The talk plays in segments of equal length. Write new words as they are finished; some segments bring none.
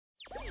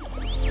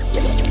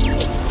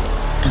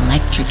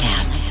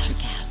Electrocast.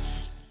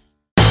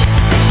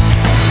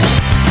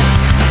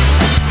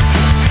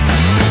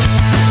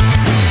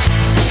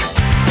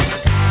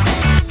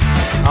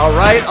 All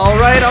right.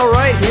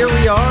 Here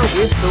we are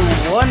with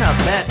the Wanna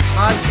Bet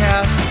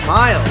podcast.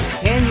 Miles,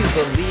 can you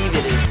believe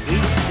it is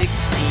week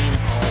 16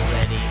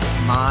 already?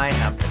 My,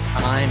 how the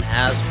time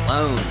has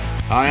flown.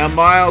 Hi, I'm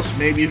Miles.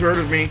 Maybe you've heard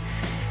of me.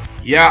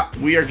 Yeah,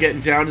 we are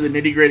getting down to the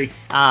nitty-gritty.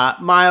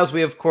 Miles,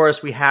 we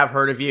have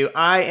heard of you.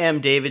 I am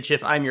David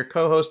Schiff. I'm your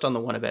co-host on the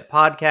Wanna Bet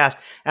podcast.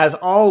 As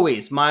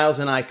always, Miles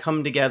and I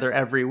come together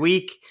every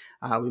week.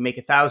 We make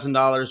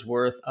 $1,000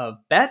 worth of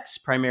bets,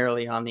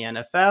 primarily on the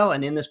NFL.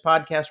 And in this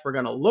podcast, we're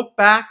going to look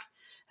back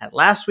at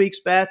last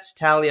week's bets,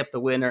 tally up the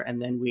winner,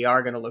 and then we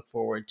are going to look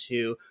forward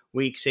to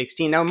week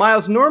 16. Now,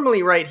 Miles,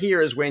 normally right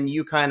here is when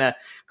you kind of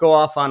go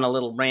off on a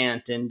little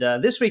rant. And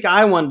this week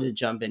I wanted to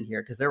jump in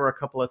here because there were a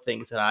couple of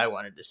things that I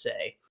wanted to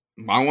say.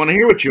 I want to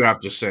hear what you have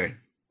to say.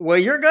 Well,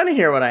 you're going to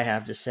hear what I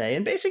have to say.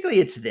 And basically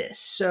it's this.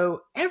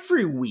 So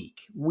every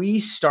week we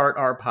start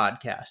our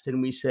podcast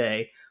and we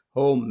say,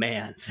 oh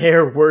man,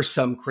 there were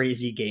some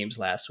crazy games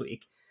last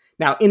week.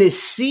 Now, in a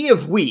sea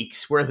of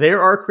weeks where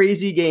there are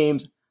crazy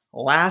games,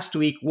 last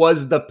week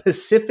was the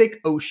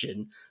Pacific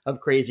Ocean of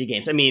crazy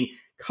games. I mean,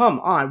 come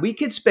on. We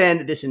could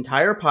spend this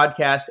entire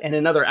podcast and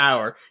another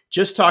hour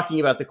just talking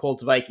about the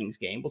Colts-Vikings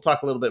game. We'll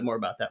talk a little bit more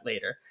about that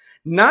later.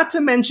 Not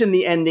to mention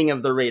the ending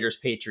of the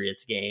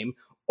Raiders-Patriots game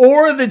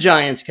or the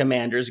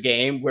Giants-Commanders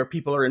game where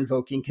people are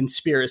invoking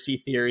conspiracy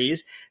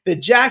theories. The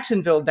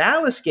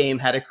Jacksonville-Dallas game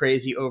had a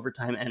crazy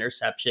overtime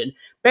interception.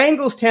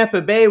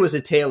 Bengals-Tampa Bay was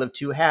a tale of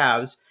two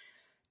halves.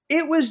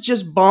 It was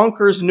just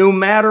bonkers no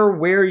matter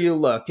where you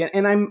looked.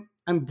 And I'm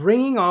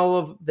bringing all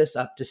of this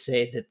up to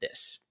say that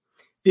this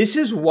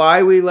is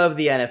why we love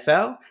the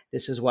NFL.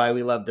 This is why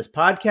we love this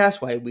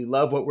podcast, why we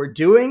love what we're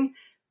doing.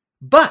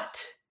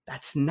 But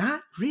that's not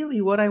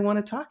really what I want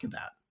to talk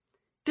about.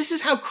 This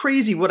is how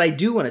crazy what I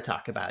do want to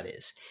talk about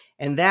is.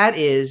 And that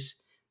is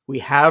we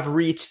have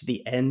reached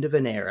the end of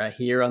an era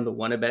here on the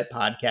Wanna Bet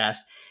podcast.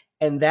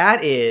 And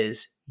that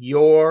is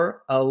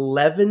your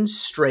 11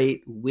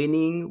 straight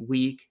winning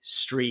week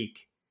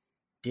streak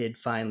did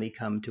finally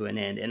come to an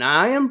end. And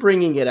I am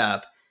bringing it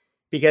up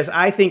because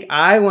I think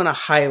I want to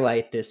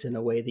highlight this in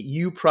a way that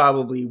you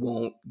probably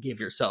won't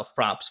give yourself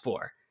props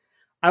for.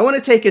 I want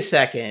to take a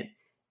second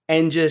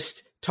and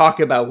just talk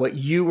about what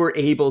you were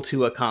able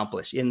to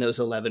accomplish in those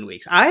 11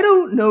 weeks. I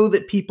don't know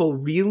that people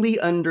really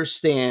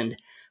understand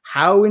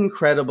how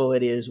incredible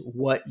it is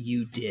what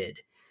you did.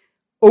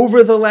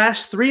 Over the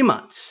last 3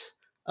 months,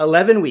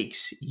 11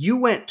 weeks, you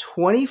went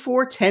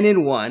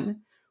 24-10-1,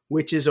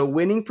 which is a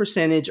winning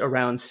percentage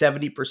around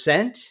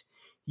 70%.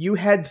 You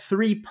had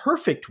 3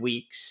 perfect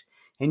weeks,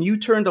 and you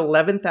turned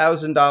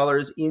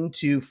 $11,000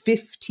 into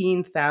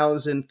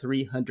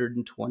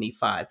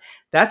 $15,325.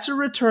 That's a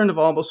return of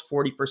almost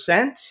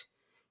 40%.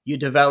 You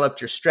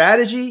developed your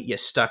strategy, you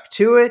stuck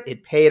to it,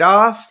 it paid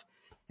off.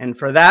 And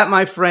for that,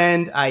 my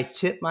friend, I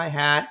tip my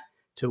hat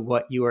to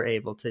what you were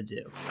able to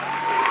do.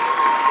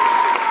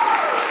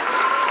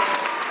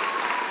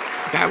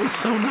 That was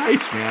so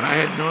nice, man. I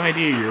had no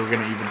idea you were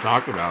going to even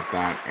talk about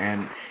that.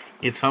 And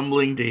it's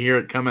humbling to hear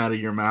it come out of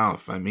your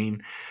mouth. I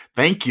mean,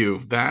 thank you.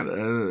 That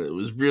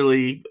was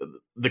really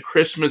the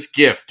Christmas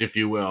gift, if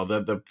you will,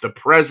 the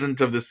present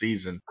of the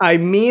season. I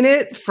mean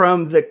it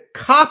from the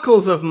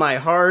cockles of my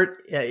heart.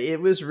 It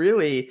was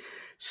really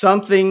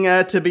something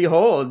to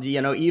behold,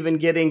 even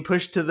getting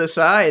pushed to the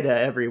side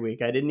every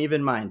week. I didn't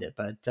even mind it,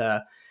 but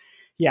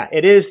yeah,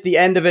 it is the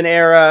end of an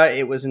era.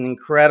 It was an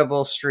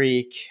incredible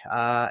streak.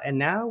 And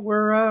now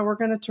we're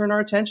going to turn our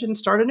attention and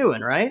start a new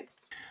one, right?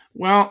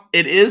 Well,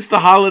 it is the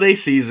holiday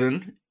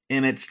season,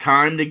 and it's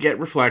time to get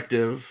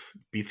reflective,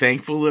 be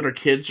thankful that our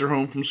kids are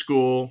home from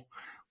school.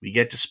 We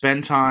get to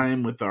spend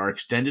time with our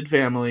extended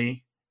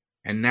family.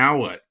 And now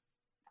what?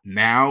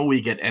 Now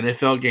we get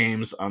NFL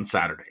games on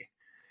Saturday.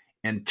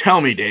 And tell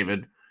me,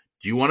 David,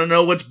 do you want to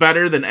know what's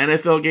better than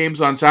NFL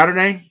games on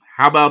Saturday?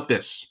 How about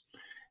this?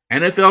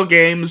 NFL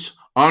games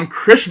on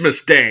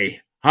Christmas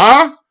Day,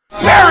 huh?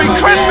 Merry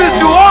Christmas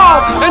to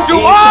all, and to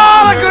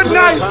all a good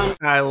night.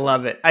 I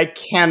love it. I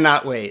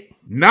cannot wait.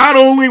 Not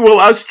only will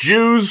us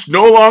Jews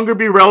no longer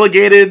be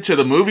relegated to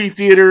the movie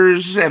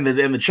theaters and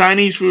the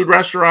Chinese food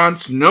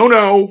restaurants.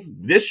 No.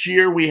 This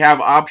year we have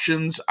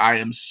options. I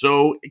am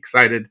so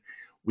excited.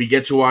 We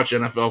get to watch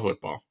NFL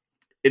football.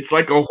 It's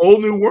like a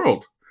whole new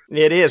world.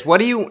 It is. What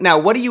do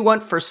you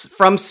want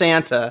from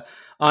Santa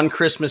on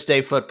Christmas Day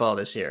football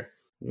this year?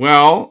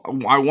 Well,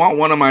 I want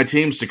one of my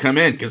teams to come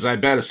in because I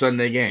bet a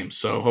Sunday game.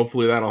 So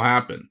hopefully that'll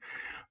happen.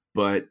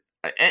 But,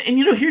 and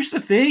here's the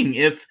thing.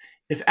 If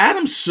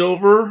Adam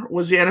Silver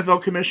was the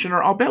NFL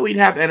commissioner, I'll bet we'd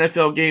have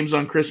NFL games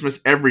on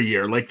Christmas every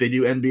year like they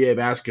do NBA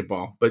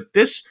basketball. But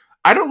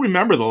I don't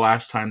remember the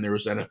last time there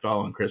was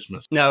NFL on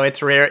Christmas. No,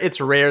 it's rare.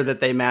 It's rare that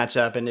they match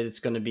up, and it's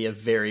going to be a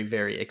very,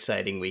 very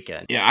exciting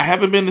weekend. Yeah, I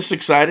haven't been this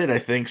excited, I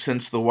think,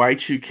 since the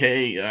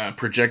Y2K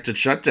projected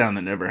shutdown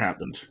that never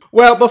happened.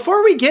 Well,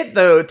 before we get,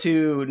 though,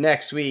 to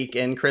next week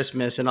and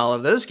Christmas and all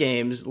of those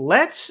games,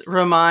 let's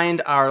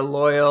remind our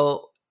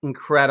loyal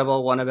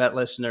incredible WannaBet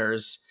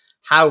listeners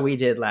how we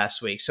did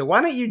last week. So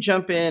why don't you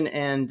jump in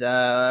and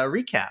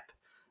recap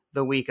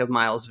the week of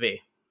Miles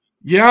V?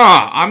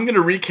 Yeah, I'm going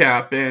to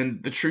recap,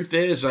 and the truth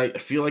is, I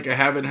feel like I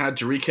haven't had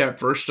to recap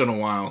first in a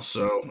while,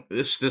 so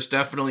this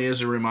definitely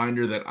is a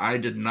reminder that I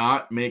did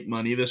not make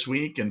money this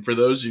week, and for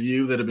those of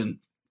you that have been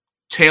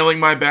tailing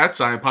my bets,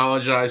 I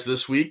apologize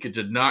this week. It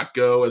did not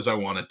go as I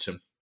wanted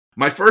to.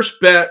 My first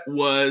bet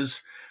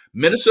was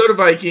Minnesota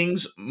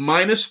Vikings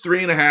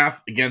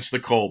 -3.5 against the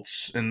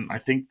Colts, and I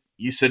think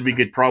you said we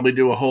could probably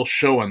do a whole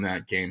show on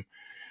that game.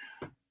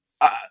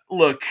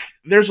 Look,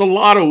 there's a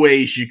lot of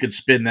ways you could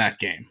spin that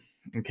game.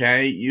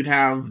 Okay, you'd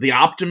have the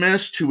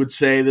optimist who would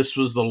say this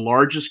was the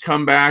largest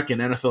comeback in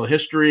NFL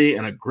history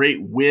and a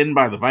great win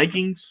by the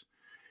Vikings.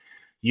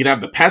 You'd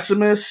have the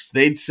pessimist.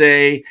 They'd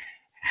say,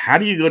 how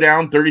do you go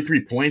down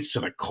 33 points to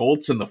the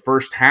Colts in the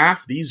first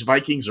half? These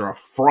Vikings are a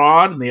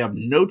fraud, and they have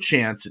no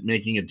chance at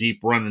making a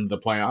deep run into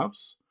the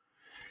playoffs.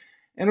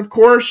 And, of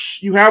course,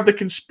 you have the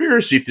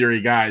conspiracy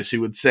theory guys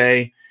who would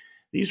say,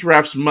 these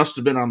refs must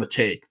have been on the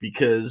take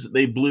because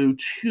they blew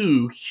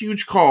two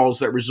huge calls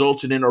that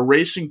resulted in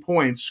erasing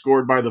points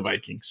scored by the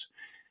Vikings.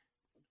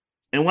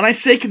 And when I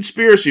say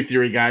conspiracy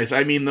theory, guys,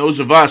 I mean those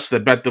of us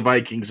that bet the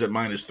Vikings at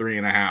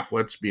 -3.5.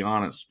 Let's be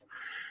honest.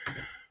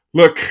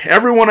 Look,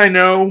 everyone I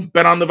know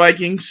bet on the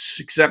Vikings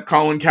except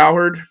Colin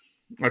Cowherd.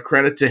 A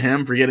credit to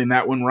him for getting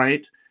that one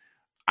right.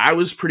 I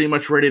was pretty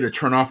much ready to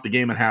turn off the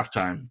game at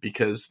halftime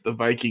because the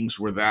Vikings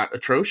were that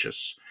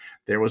atrocious.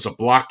 There was a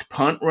blocked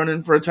punt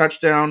running for a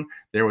touchdown.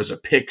 There was a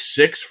pick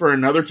six for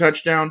another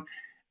touchdown.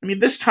 I mean,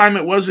 this time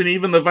it wasn't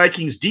even the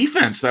Vikings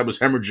defense that was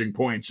hemorrhaging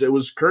points. It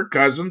was Kirk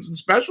Cousins and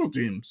special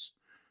teams.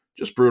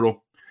 Just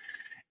brutal.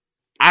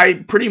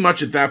 I pretty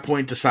much at that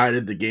point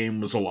decided the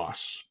game was a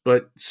loss.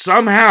 But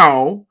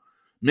somehow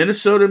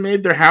Minnesota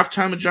made their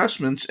halftime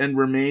adjustments and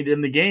remained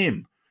in the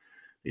game.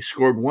 They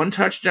scored one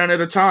touchdown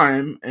at a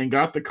time and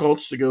got the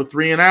Colts to go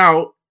 3 and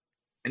out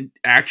and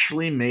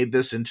actually made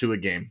this into a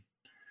game.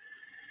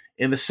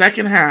 In the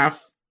second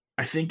half,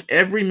 I think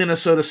every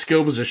Minnesota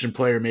skill position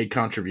player made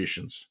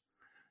contributions.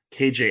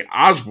 KJ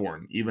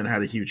Osborne even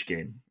had a huge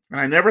game. And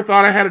I never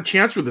thought I had a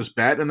chance with this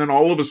bet, and then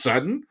all of a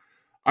sudden,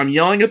 I'm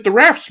yelling at the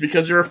refs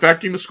because they're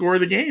affecting the score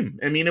of the game.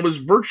 I mean, it was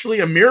virtually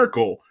a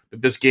miracle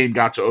that this game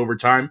got to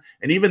overtime,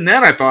 and even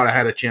then I thought I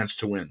had a chance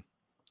to win.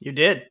 You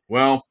did.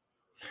 Well,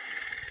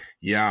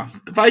 yeah,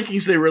 the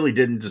Vikings, they really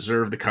didn't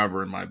deserve the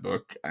cover in my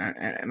book.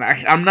 And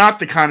I'm not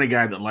the kind of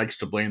guy that likes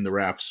to blame the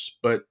refs,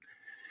 but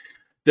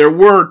there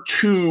were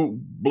two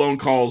blown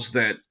calls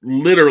that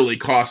literally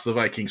cost the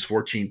Vikings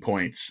 14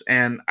 points.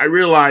 And I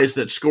realized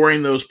that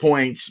scoring those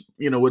points,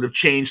 would have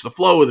changed the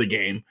flow of the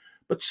game.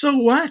 But so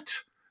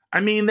what? I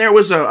mean, there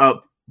was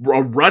a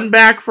run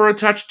back for a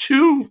touch,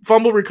 two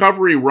fumble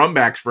recovery run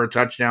backs for a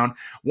touchdown.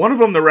 One of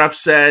them, the ref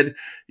said,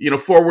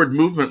 forward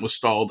movement was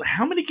stalled.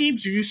 How many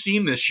games have you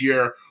seen this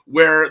year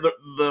where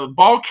the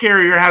ball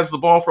carrier has the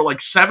ball for like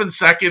 7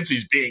 seconds,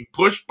 he's being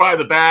pushed by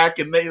the back,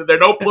 and they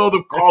don't blow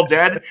the call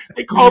dead?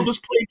 They called this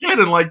play dead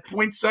in like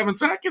 0.7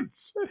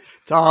 seconds.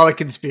 It's all a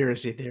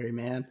conspiracy theory,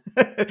 man.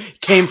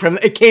 It came from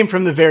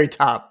the very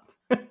top.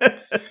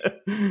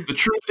 The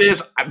truth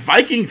is,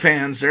 Viking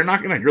fans, they're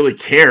not going to really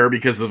care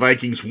because the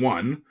Vikings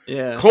won.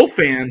 Yeah. Colt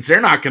fans,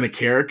 they're not going to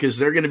care because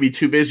they're going to be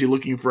too busy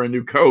looking for a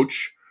new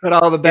coach. But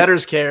all the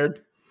bettors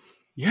cared.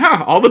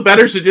 Yeah, all the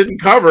bettors that didn't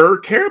cover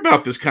care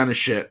about this kind of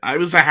shit. I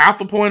was a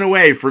half a point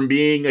away from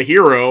being a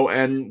hero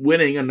and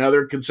winning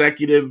another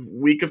consecutive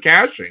week of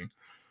cashing.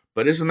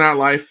 But isn't that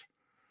life?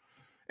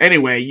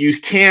 Anyway, you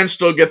can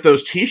still get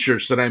those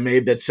t-shirts that I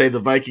made that say the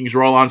Vikings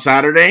roll on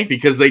Saturday,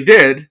 because they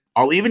did.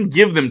 I'll even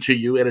give them to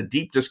you at a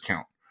deep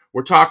discount.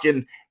 We're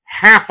talking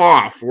half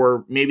off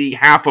or maybe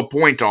half a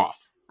point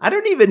off. I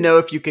don't even know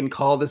if you can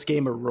call this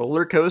game a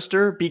roller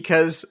coaster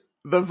because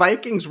the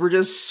Vikings were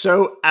just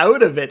so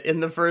out of it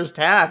in the first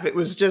half. It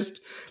was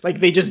just like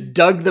they just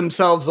dug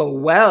themselves a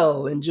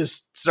well and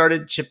just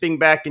started chipping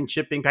back.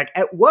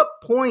 At what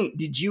point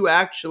did you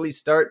actually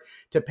start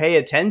to pay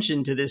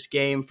attention to this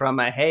game from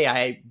a, hey,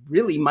 I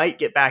really might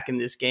get back in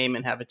this game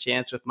and have a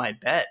chance with my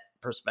bet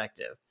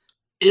perspective?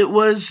 It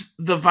was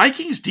the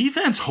Vikings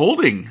defense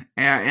holding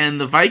and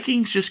the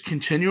Vikings just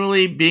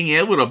continually being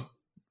able to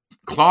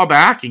claw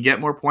back and get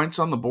more points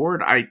on the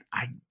board. I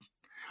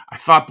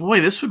thought,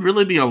 boy, this would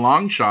really be a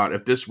long shot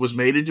if this was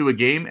made into a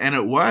game, and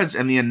it was,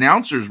 and the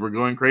announcers were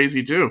going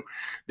crazy too.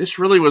 This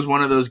really was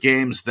one of those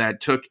games that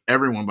took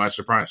everyone by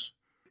surprise.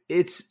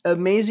 It's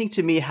amazing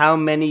to me how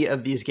many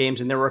of these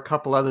games, and there were a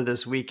couple other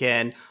this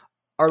weekend,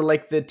 are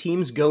like the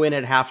teams go in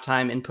at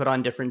halftime and put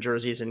on different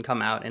jerseys and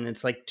come out, and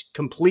it's like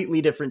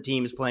completely different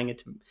teams playing a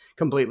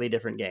completely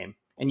different game.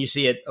 And you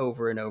see it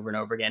over and over and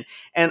over again.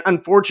 And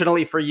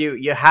unfortunately for you,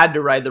 you had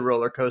to ride the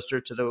roller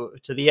coaster to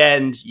the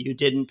end. You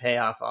didn't pay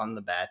off on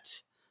the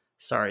bet.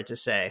 Sorry to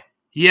say.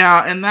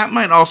 Yeah, and that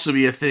might also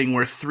be a thing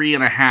where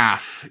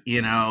 3.5,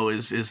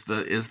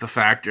 is the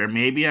factor.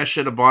 Maybe I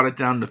should have bought it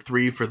down to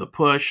 3 for the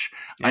push.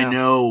 Yeah. I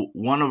know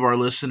one of our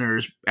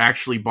listeners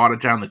actually bought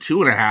it down to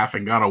 2.5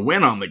 and got a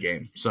win on the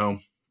game. So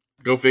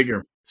go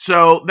figure.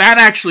 So that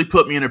actually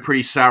put me in a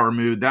pretty sour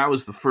mood. That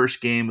was the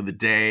first game of the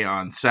day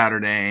on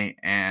Saturday,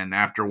 and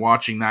after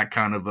watching that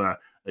kind of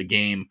a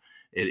game,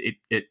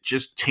 it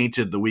just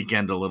tainted the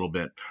weekend a little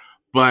bit.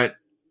 But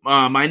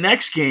my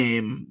next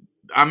game,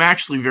 I'm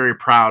actually very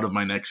proud of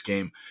my next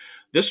game.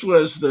 This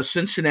was the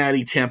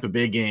Cincinnati-Tampa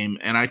Bay game,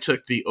 and I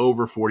took the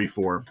over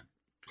 44.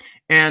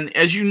 And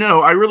as you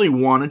know, I really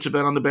wanted to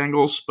bet on the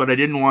Bengals, but I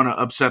didn't want to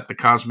upset the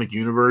cosmic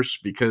universe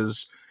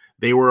because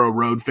they were a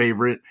road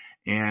favorite,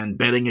 and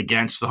betting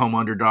against the home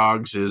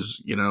underdogs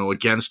is,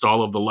 against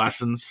all of the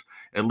lessons,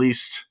 at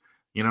least,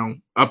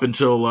 up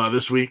until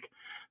this week.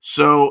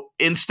 So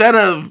instead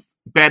of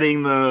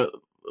betting the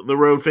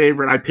road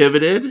favorite, I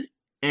pivoted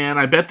and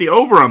I bet the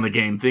over on the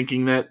game,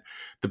 thinking that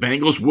the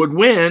Bengals would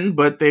win,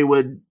 but they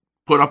would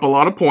put up a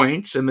lot of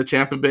points and the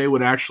Tampa Bay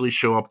would actually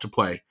show up to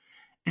play.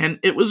 And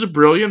it was a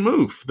brilliant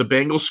move. The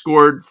Bengals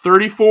scored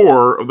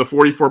 34 of the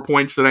 44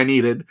 points that I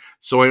needed,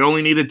 so I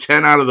only needed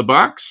 10 out of the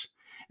Bucs,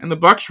 and the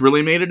Bucs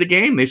really made it a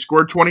game. They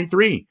scored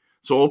 23.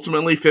 So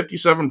ultimately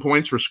 57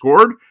 points were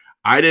scored.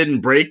 I didn't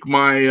break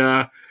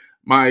my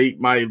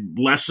my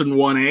lesson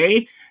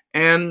 1A,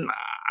 and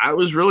I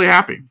was really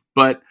happy.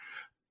 But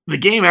the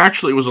game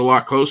actually was a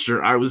lot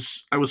closer. I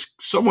was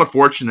somewhat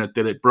fortunate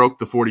that it broke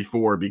the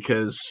 44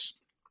 because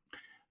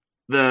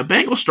the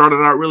Bengals started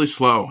out really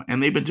slow,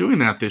 and they've been doing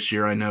that this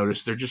year, I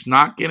noticed. They're just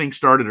not getting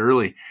started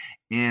early.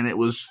 And it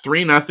was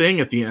 3-0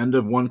 at the end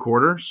of one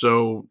quarter,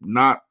 so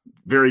not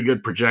very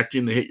good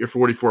projecting to hit your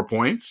 44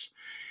 points.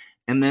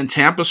 And then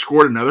Tampa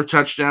scored another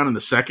touchdown in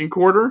the second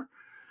quarter.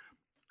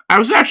 I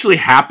was actually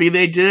happy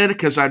they did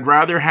because I'd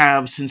rather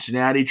have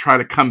Cincinnati try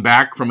to come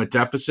back from a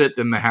deficit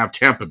than to have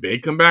Tampa Bay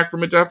come back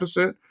from a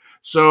deficit.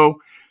 So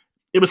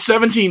it was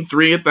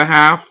 17-3 at the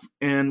half,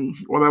 and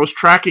while I was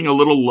tracking a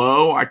little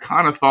low, I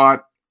kind of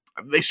thought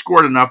they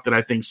scored enough that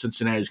I think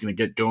Cincinnati is going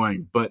to get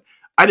going. But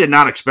I did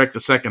not expect the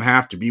second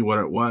half to be what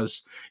it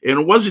was. And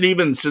it wasn't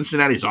even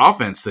Cincinnati's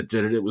offense that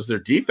did it. It was their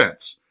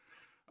defense.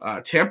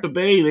 Tampa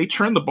Bay, they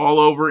turned the ball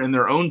over in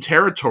their own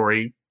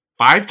territory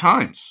 5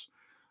 times.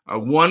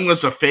 One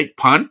was a fake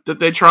punt that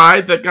they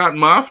tried that got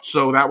muffed,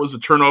 so that was a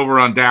turnover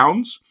on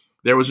downs.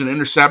 There was an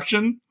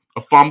interception,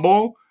 a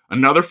fumble,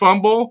 another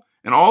fumble,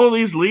 and all of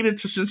these leaded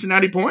to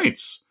Cincinnati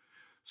points.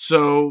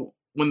 So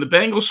when the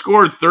Bengals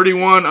scored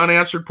 31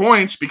 unanswered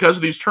points because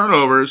of these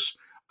turnovers,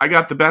 I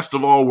got the best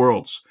of all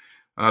worlds.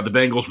 The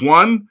Bengals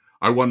won,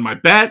 I won my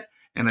bet,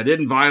 and I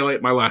didn't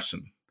violate my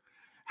lesson.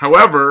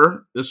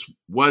 However, this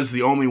was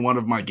the only one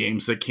of my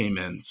games that came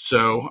in.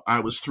 So I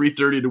was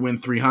 330 to win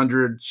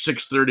 300,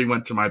 630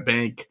 went to my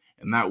bank,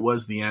 and that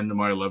was the end of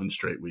my 11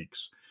 straight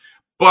weeks.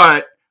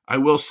 But I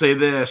will say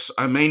this,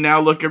 I may now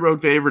look at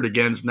road favorite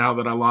again now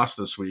that I lost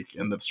this week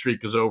and the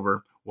streak is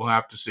over. We'll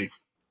have to see.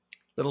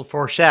 Little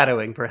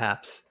foreshadowing,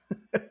 perhaps.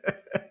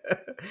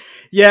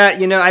 Yeah,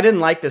 I didn't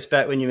like this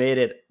bet when you made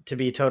it, to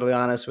be totally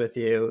honest with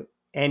you.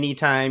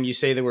 Anytime you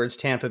say the words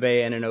Tampa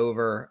Bay and an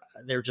over,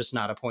 they're just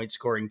not a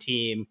point-scoring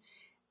team.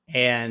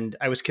 And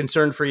I was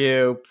concerned for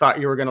you, thought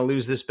you were going to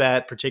lose this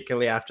bet,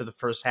 particularly after the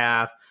first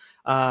half.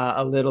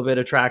 A little bit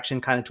of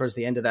traction kind of towards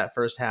the end of that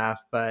first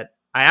half. But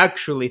I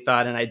actually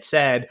thought, and I'd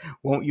said,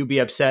 won't you be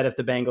upset if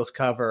the Bengals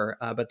cover,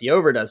 but the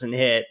over doesn't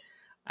hit?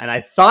 And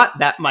I thought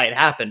that might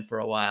happen for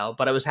a while,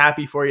 but I was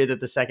happy for you that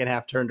the second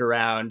half turned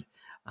around.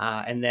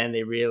 And then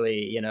they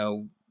really,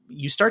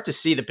 you start to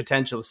see the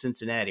potential of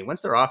Cincinnati. Once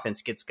their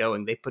offense gets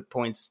going, they put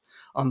points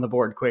on the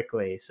board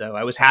quickly. So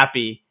I was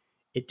happy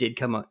it did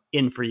come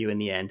in for you in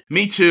the end.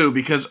 Me too,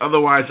 because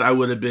otherwise I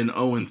would have been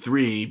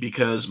 0-3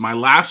 because my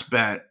last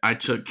bet, I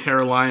took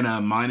Carolina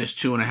minus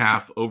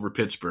 2.5 over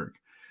Pittsburgh.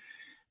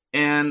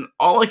 And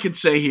all I could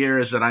say here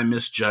is that I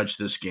misjudged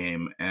this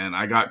game, and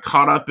I got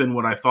caught up in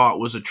what I thought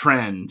was a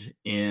trend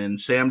in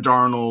Sam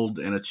Darnold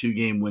and a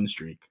 2-game win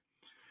streak.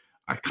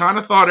 I kind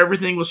of thought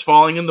everything was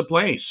falling into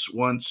place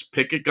once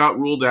Pickett got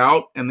ruled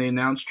out and they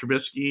announced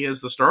Trubisky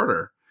as the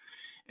starter.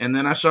 And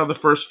then I saw the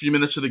first few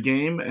minutes of the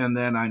game, and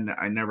then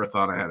I never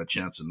thought I had a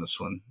chance in this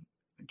one.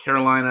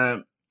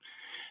 Carolina,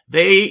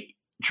 they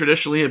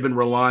traditionally have been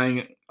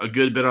relying a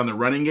good bit on the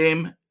running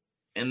game,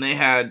 and they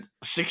had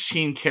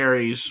 16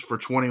 carries for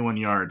 21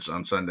 yards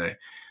on Sunday.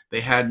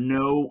 They had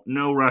no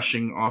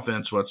rushing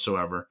offense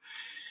whatsoever.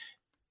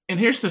 And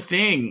here's the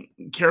thing.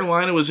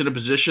 Carolina was in a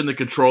position to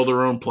control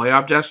their own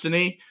playoff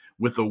destiny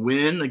with a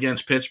win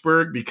against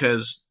Pittsburgh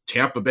because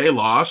Tampa Bay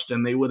lost,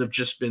 and they would have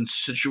just been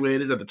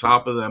situated at the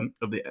top of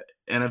the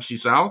NFC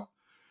South.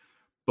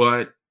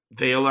 But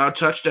they allowed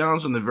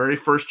touchdowns on the very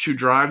first 2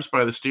 drives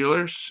by the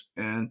Steelers,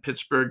 and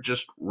Pittsburgh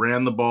just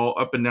ran the ball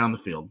up and down the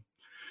field.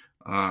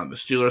 The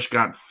Steelers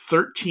got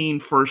 13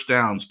 first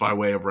downs by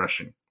way of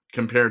rushing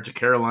compared to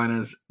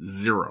Carolina's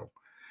 0.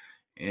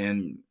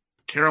 And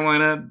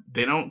Carolina,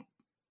 they don't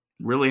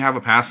really have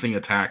a passing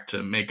attack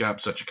to make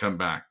up such a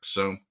comeback.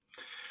 So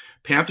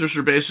Panthers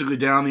were basically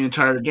down the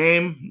entire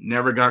game,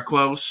 never got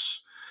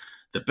close.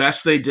 The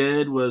best they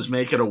did was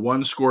make it a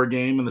 1-score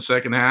game in the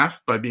second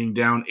half by being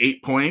down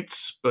 8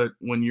 points. But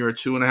when you're a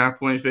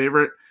 2.5-point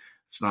favorite,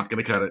 it's not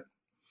going to cut it.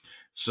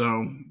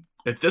 So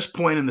At this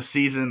point in the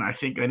season, I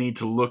think I need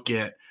to look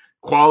at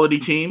quality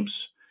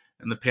teams,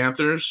 and the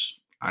Panthers,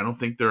 I don't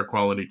think they're a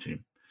quality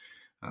team.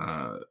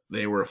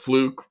 They were a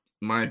fluke,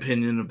 in my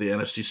opinion, of the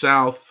NFC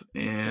South,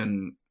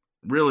 and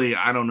really,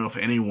 I don't know if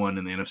anyone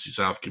in the NFC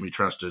South can be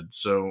trusted.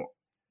 So,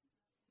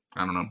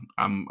 I don't know.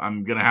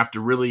 I'm going to have to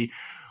really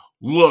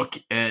look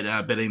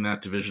at betting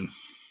that division.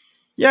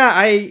 Yeah,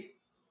 I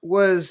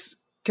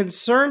was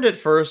concerned at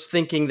first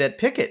thinking that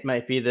Pickett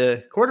might be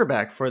the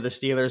quarterback for the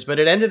Steelers, but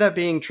it ended up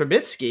being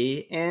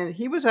Trubisky, and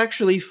he was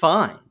actually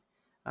fine.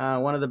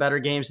 One of the better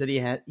games that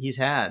he's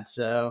had.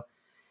 So,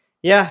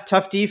 yeah,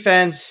 tough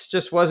defense.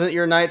 Just wasn't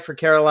your night for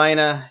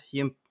Carolina.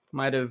 You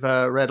might have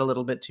read a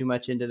little bit too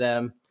much into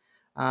them.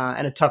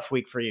 And a tough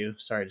week for you,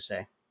 sorry to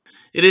say.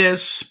 It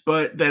is,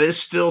 but that is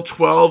still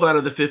 12 out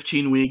of the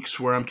 15 weeks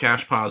where I'm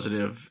cash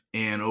positive,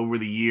 and over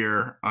the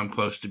year, I'm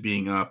close to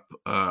being up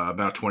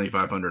about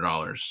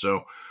 $2,500.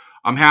 So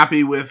I'm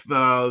happy with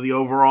the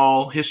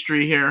overall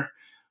history here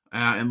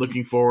and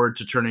looking forward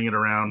to turning it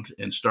around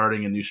and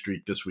starting a new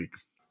streak this week.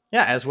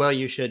 Yeah, as well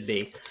you should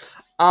be.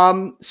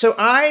 So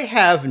I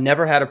have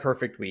never had a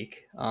perfect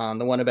week on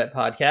the Wanna Bet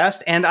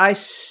podcast, and I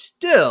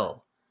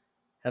still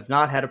have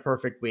not had a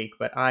perfect week,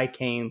 but I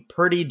came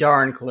pretty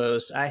darn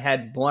close. I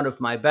had one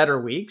of my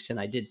better weeks, and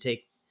I did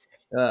take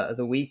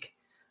the week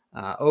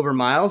over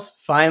Miles.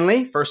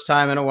 Finally, first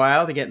time in a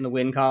while to get in the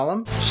win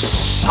column.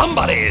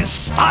 Somebody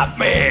stop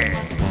me!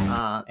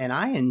 And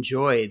I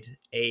enjoyed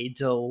a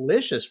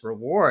delicious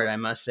reward, I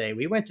must say.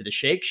 We went to the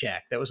Shake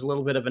Shack. That was a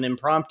little bit of an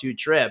impromptu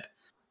trip,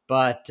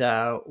 but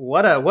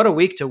what a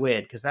week to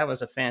win, because that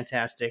was a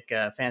fantastic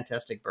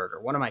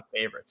burger. One of my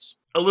favorites.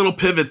 A little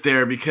pivot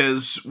there,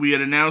 because we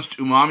had announced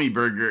Umami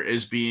Burger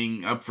as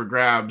being up for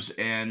grabs,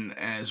 and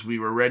as we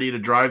were ready to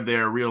drive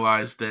there,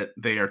 realized that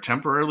they are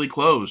temporarily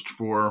closed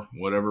for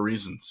whatever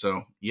reason.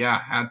 So, yeah,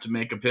 had to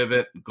make a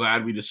pivot.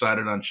 Glad we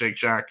decided on Shake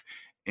Shack,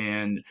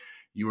 and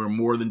you were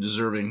more than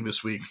deserving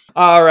this week.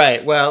 All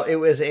right. Well, it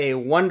was a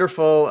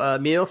wonderful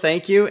meal.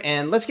 Thank you.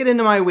 And let's get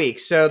into my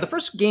week. So the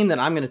first game that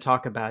I'm going to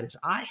talk about is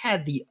I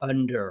had the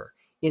under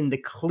in the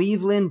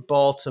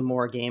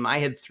Cleveland-Baltimore game. I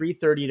had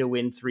 330 to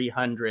win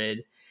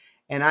 300.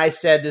 And I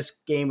said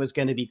this game was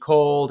going to be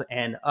cold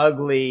and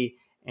ugly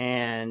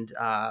and,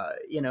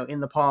 in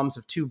the palms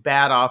of two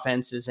bad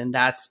offenses. And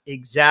that's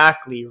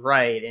exactly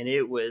right. And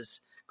it was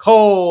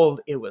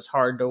cold. It was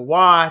hard to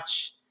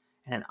watch.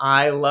 And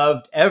I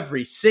loved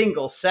every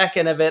single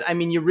second of it. I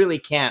mean, you really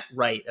can't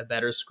write a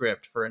better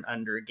script for an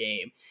under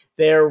game.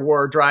 There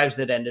were drives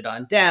that ended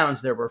on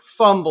downs. There were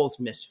fumbles,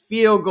 missed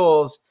field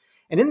goals.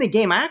 And in the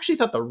game, I actually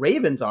thought the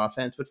Ravens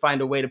offense would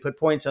find a way to put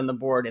points on the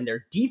board and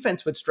their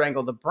defense would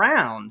strangle the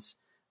Browns.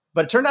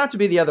 But it turned out to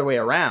be the other way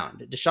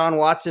around. Deshaun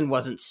Watson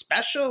wasn't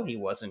special. He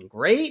wasn't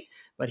great,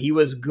 but he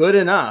was good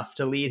enough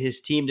to lead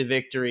his team to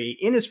victory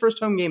in his first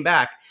home game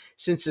back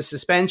since the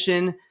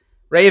suspension.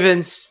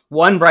 Ravens,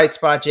 one bright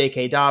spot,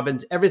 J.K.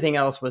 Dobbins. Everything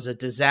else was a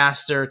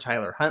disaster.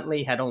 Tyler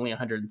Huntley had only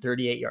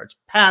 138 yards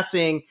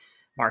passing.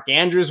 Mark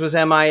Andrews was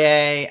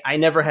MIA. I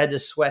never had to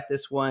sweat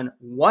this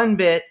one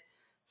bit.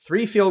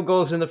 3 field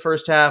goals in the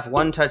first half,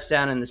 1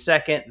 touchdown in the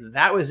second.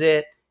 That was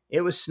it.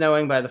 It was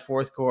snowing by the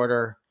fourth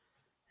quarter,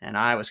 and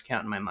I was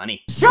counting my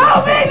money.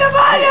 Show me the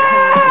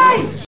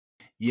money!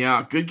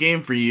 Yeah, good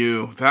game for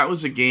you. That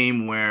was a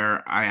game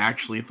where I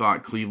actually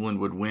thought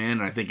Cleveland would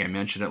win. I think I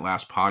mentioned it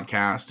last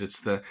podcast.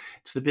 It's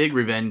the big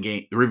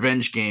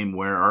revenge game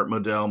where Art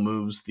Modell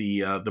moves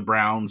the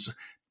Browns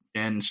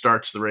and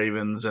starts the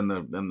Ravens, and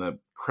the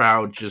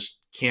crowd just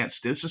can't.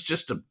 This is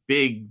just a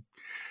big,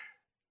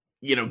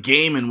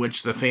 game in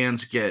which the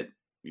fans get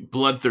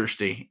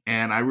bloodthirsty,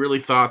 and I really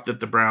thought that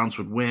the Browns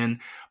would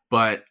win,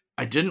 but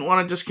I didn't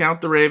want to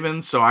discount the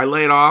Ravens, so I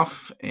laid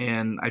off,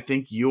 and I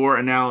think your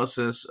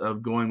analysis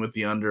of going with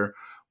the under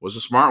was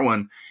a smart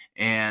one.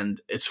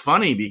 And it's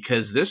funny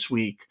because this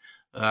week,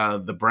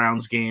 the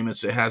Browns game,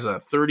 it has a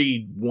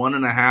 31.5,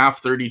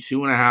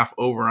 32.5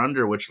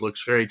 over-under, which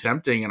looks very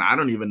tempting, and I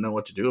don't even know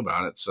what to do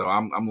about it, so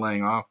I'm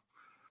laying off.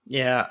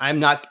 Yeah, I'm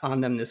not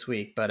on them this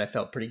week, but I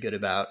felt pretty good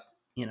about,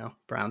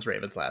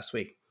 Browns-Ravens last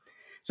week.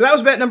 So that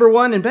was bet number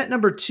 1, and bet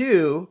number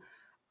 2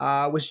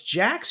 was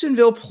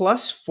Jacksonville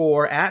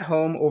 +4 at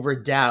home over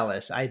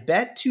Dallas. I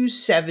bet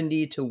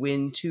 270 to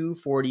win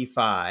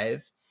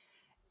 245.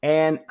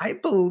 And I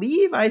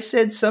believe I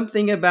said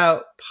something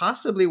about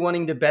possibly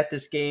wanting to bet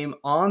this game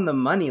on the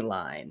money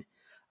line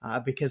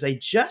because I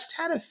just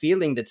had a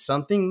feeling that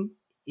something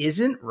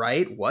wasn't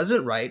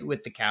right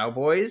with the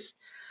Cowboys.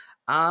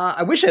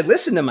 I wish I'd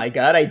listened to my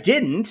gut. I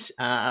didn't,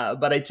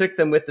 but I took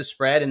them with the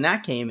spread, and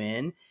that came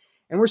in.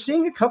 And we're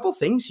seeing a couple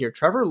things here.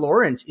 Trevor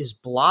Lawrence is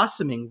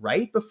blossoming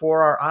right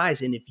before our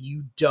eyes. And if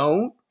you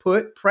don't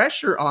put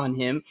pressure on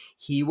him,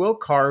 he will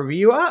carve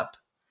you up.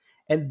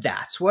 And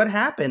that's what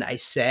happened. I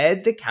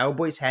said the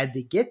Cowboys had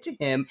to get to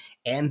him,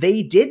 and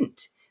they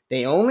didn't.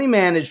 They only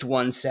managed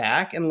 1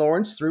 sack, and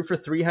Lawrence threw for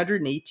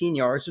 318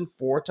 yards and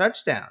 4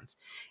 touchdowns.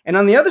 And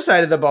on the other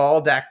side of the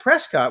ball, Dak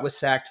Prescott was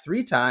sacked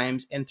 3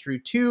 times and threw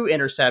 2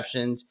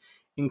 interceptions,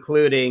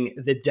 including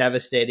the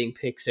devastating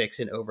pick 6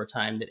 in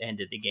overtime that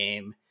ended the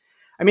game.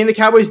 I mean, the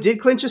Cowboys did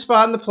clinch a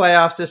spot in the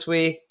playoffs this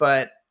week,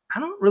 but I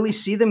don't really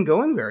see them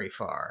going very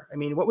far. I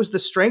mean, what was the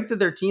strength of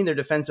their team? Their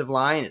defensive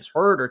line is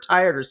hurt or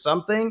tired or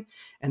something,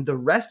 and the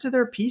rest of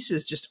their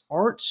pieces just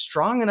aren't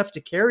strong enough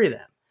to carry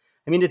them.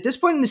 I mean, at this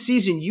point in the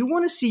season, you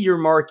want to see your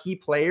marquee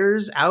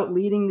players out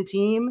leading the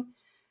team.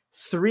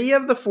 3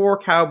 of the 4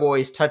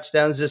 Cowboys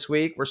touchdowns this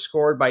week were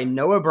scored by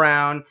Noah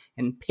Brown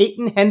and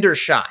Peyton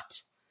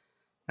Hendershot.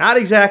 Not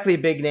exactly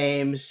big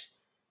names.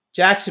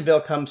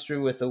 Jacksonville comes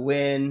through with a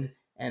win,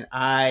 and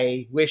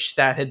I wish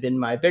that had been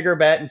my bigger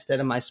bet instead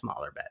of my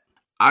smaller bet.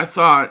 I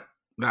thought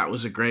that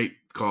was a great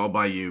call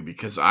by you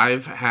because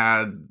I've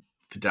had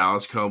the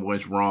Dallas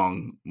Cowboys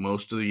wrong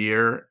most of the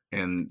year,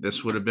 and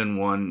this would have been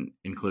one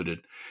included.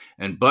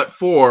 And but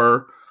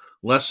for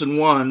Lesson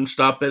 1,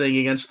 stop betting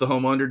against the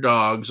home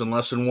underdogs, and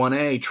Lesson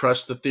 1A,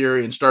 trust the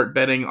theory and start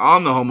betting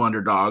on the home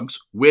underdogs,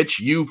 which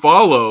you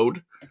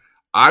followed,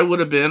 I would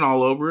have been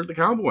all over the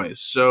Cowboys.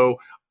 So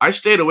I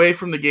stayed away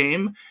from the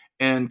game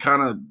and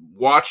kind of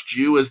watched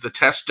you as the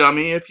test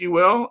dummy, if you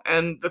will,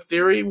 and the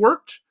theory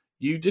worked.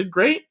 You did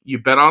great. You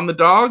bet on the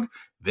dog.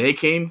 They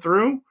came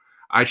through.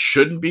 I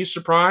shouldn't be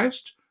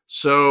surprised.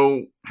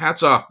 So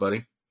hats off,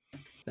 buddy.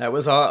 That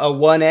was a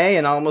 1A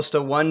and almost a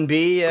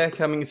 1B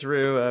coming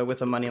through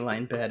with a money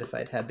line bet if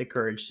I'd had the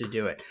courage to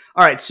do it.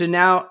 All right, so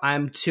now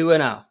I'm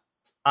 2-0.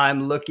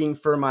 I'm looking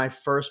for my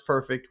first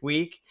perfect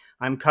week.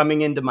 I'm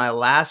coming into my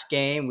last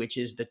game, which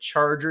is the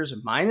Chargers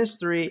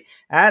 -3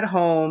 at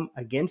home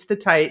against the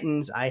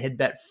Titans. I had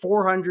bet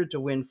 400 to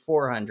win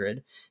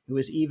 400. It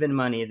was even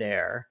money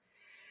there.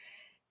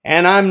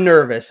 And I'm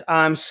nervous.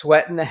 I'm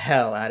sweating the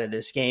hell out of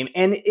this game.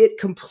 And it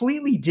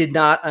completely did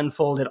not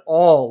unfold at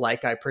all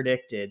like I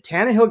predicted.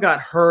 Tannehill got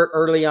hurt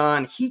early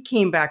on. He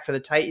came back for the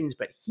Titans,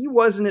 but he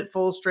wasn't at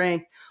full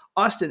strength.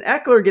 Austin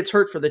Eckler gets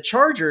hurt for the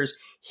Chargers.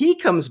 He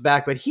comes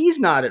back, but he's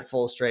not at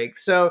full strength.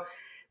 So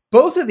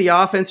both of the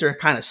offense are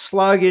kind of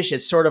sluggish.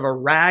 It's sort of a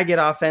ragged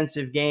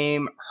offensive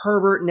game.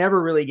 Herbert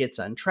never really gets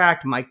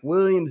untracked. Mike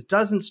Williams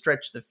doesn't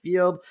stretch the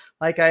field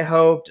like I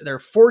hoped. There are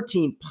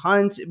 14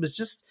 punts. It was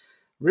just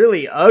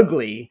really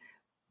ugly.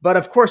 But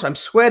of course, I'm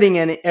sweating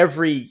in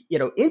every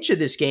inch of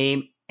this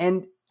game.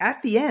 And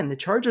at the end, the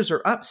Chargers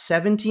are up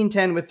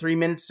 17-10 with 3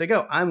 minutes to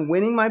go. I'm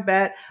winning my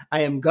bet.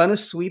 I am going to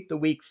sweep the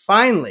week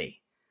finally.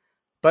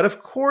 But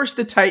of course,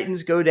 the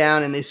Titans go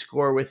down and they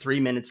score with 3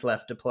 minutes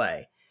left to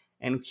play.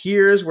 And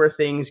here's where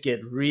things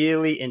get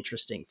really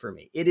interesting for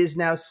me. It is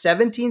now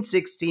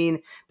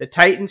 17-16. The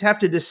Titans have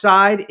to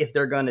decide if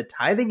they're going to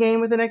tie the game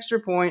with an extra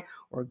point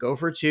or go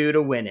for 2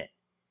 to win it.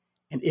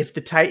 And if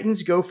the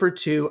Titans go for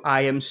 2,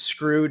 I am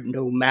screwed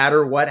no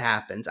matter what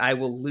happens. I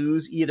will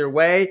lose either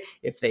way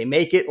if they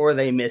make it or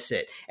they miss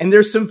it. And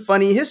there's some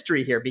funny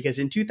history here because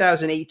in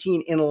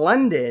 2018 in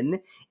London,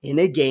 in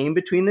a game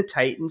between the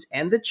Titans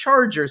and the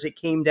Chargers, it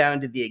came down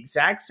to the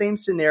exact same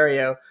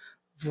scenario.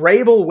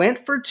 Vrabel went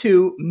for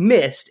 2,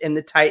 missed, and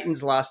the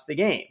Titans lost the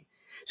game.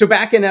 So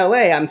back in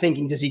LA, I'm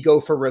thinking, does he go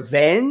for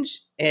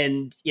revenge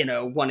and,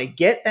 want to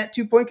get that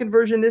 2-point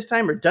conversion this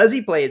time? Or does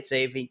he play it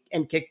safe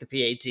and kick the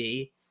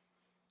PAT?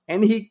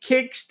 And he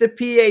kicks the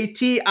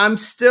PAT. I'm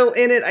still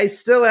in it. I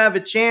still have a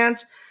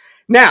chance.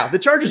 Now, the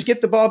Chargers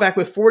get the ball back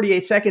with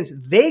 48 seconds.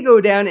 They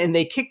go down and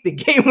they kick the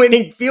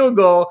game-winning field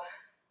goal.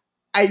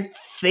 I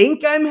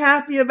think I'm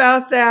happy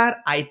about that.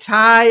 I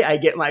tie. I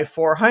get my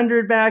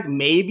 400 back.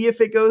 Maybe if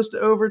it goes to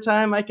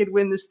overtime, I could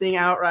win this thing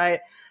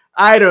outright.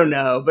 I don't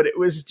know. But it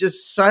was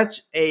just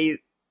such a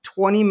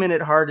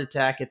 20-minute heart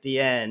attack at the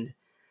end.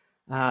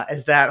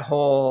 As that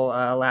whole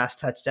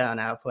last touchdown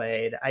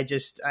outplayed, I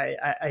just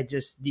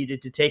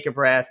needed to take a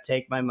breath,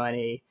 take my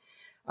money,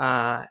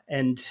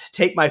 and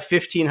take my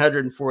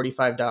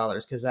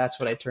 $1,545 because that's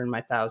what I turned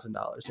my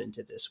 $1,000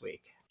 into this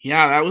week.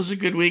 Yeah, that was a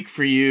good week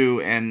for you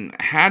and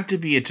had to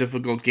be a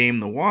difficult game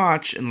to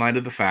watch in light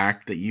of the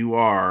fact that you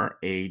are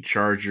a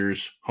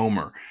Chargers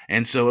homer.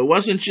 And so it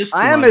wasn't just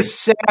I am a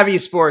savvy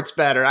sports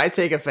bettor. I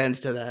take offense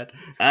to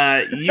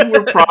that. You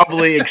were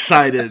probably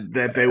excited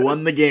that they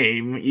won the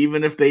game,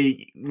 even if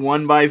they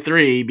won by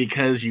 3,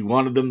 because you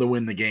wanted them to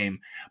win the game.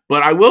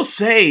 But I will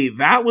say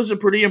that was a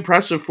pretty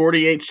impressive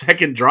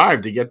 48-second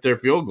drive to get their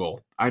field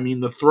goal. I mean,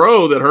 the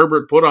throw that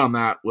Herbert put on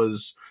that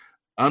was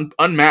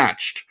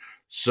unmatched.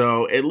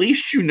 So at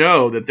least you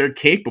know that they're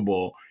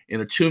capable in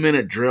a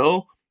 2-minute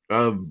drill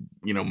of,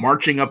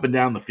 marching up and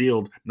down the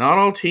field. Not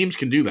all teams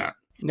can do that.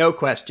 No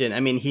question. I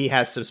mean, he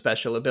has some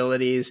special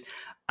abilities.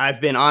 I've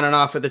been on and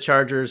off with the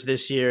Chargers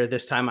this year.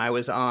 This time I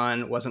was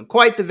on. Wasn't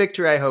quite the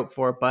victory I hoped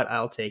for, but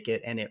I'll take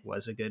it. And it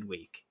was a good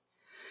week.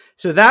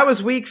 So that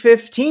was week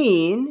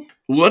 15.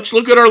 Let's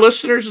look at our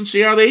listeners and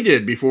see how they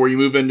did before you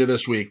move into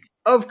this week.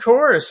 Of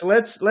course.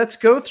 Let's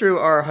go through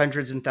our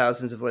hundreds and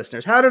thousands of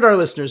listeners. How did our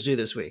listeners do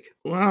this week?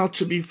 Well,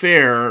 to be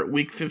fair,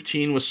 week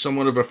 15 was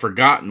somewhat of a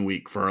forgotten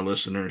week for our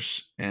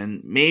listeners.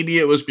 And maybe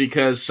it was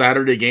because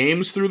Saturday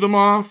games threw them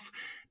off.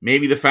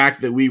 Maybe the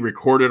fact that we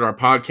recorded our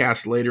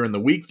podcast later in the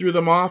week threw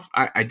them off.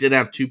 I did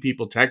have 2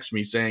 people text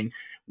me saying,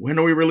 when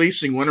are we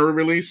releasing? When are we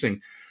releasing?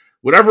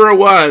 Whatever it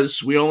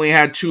was, we only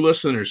had 2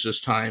 listeners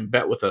this time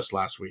bet with us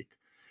last week.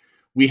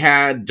 We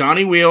had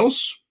Donnie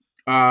Wheels.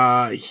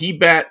 He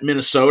bet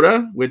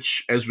Minnesota,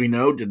 which, as we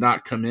know, did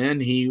not come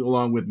in. He,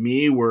 along with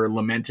me, were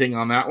lamenting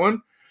on that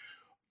one.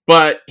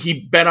 But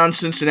he bet on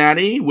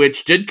Cincinnati,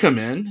 which did come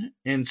in.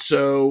 And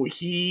so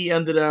he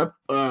ended up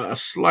a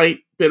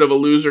slight bit of a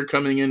loser,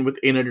 coming in with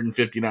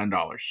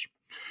 $859.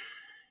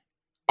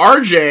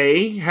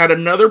 RJ had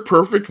another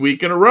perfect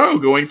week in a row,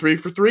 going 3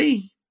 for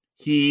 3.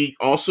 He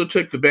also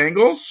took the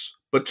Bengals,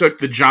 but took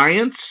the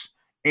Giants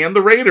and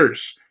the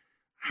Raiders.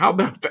 How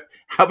about that?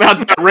 How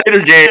about that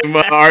Raider game,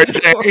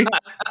 RJ?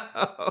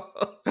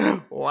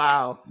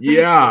 Wow.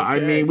 Yeah,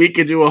 Okay. I mean, we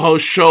could do a whole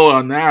show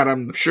on that.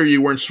 I'm sure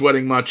you weren't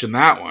sweating much in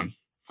that one.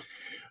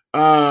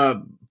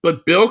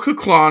 But Bill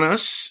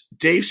Kuklanis,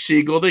 Dave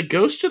Siegel, they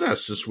ghosted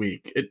us this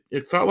week.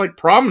 It felt like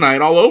prom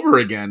night all over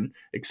again,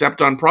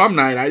 except on prom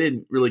night, I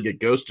didn't really get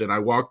ghosted. I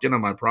walked in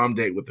on my prom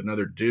date with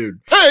another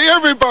dude. Hey,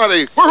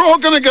 everybody, we're all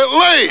going to get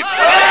laid.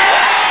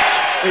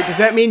 Wait, does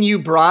that mean you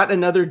brought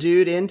another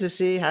dude in to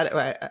see? How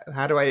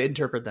do I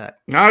interpret that?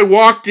 I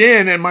walked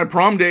in and my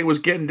prom date was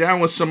getting down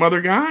with some other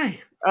guy.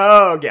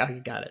 Oh, yeah,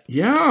 got it.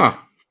 Yeah,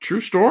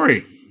 true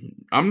story.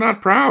 I'm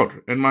not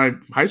proud, and my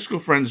high school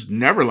friends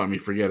never let me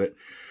forget it.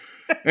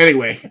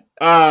 Anyway,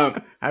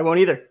 I won't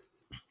either.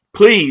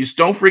 Please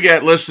don't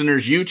forget,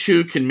 listeners, you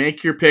too can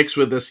make your picks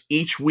with us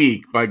each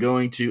week by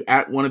going to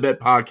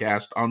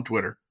 @WannaBetPodcast on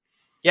Twitter.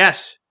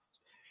 Yes.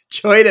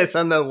 Join us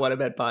on the What a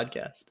Bet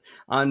podcast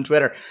on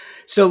Twitter.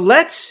 So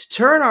let's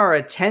turn our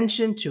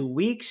attention to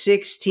week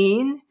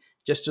 16.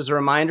 Just as a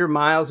reminder,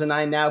 Miles and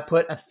I now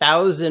put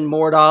 $1,000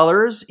 more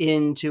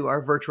into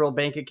our virtual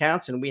bank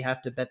accounts, and we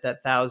have to bet that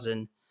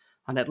 1,000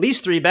 on at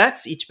least 3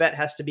 bets. Each bet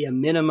has to be a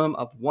minimum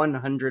of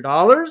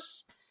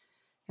 $100.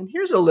 And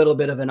here's a little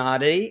bit of an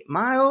oddity.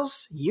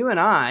 Miles, you and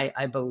I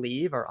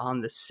believe, are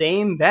on the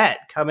same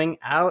bet coming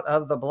out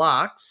of the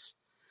blocks.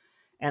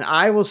 And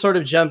I will sort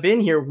of jump in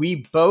here.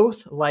 We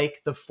both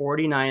like the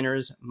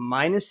 49ers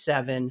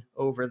 -7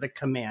 over the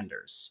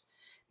Commanders.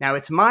 Now,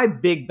 it's my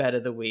big bet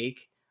of the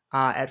week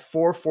at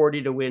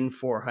 440 to win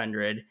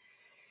 400.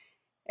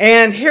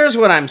 And here's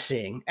what I'm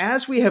seeing.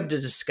 As we have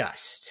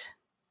discussed,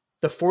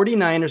 the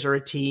 49ers are a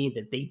team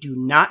that they do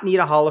not need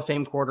a Hall of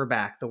Fame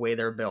quarterback the way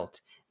they're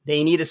built.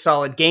 They need a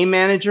solid game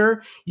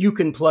manager. You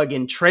can plug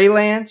in Trey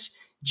Lance,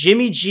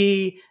 Jimmy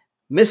G,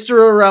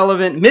 Mr.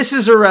 Irrelevant,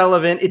 Mrs.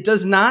 Irrelevant. It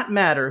does not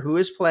matter who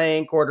is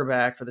playing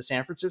quarterback for the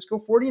San Francisco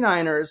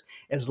 49ers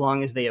as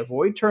long as they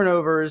avoid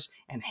turnovers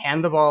and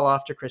hand the ball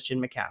off to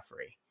Christian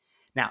McCaffrey.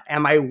 Now,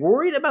 am I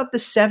worried about the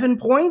 7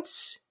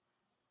 points?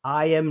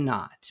 I am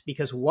not,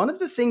 because one of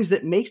the things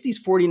that makes these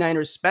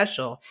 49ers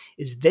special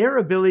is their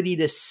ability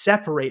to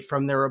separate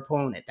from their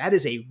opponent. That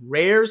is a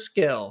rare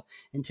skill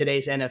in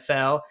today's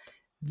NFL.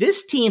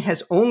 This team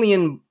has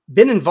only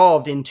been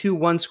involved in 2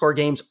 one-score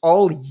games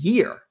all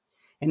year.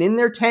 And in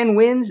their 10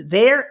 wins,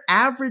 their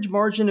average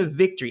margin of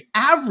victory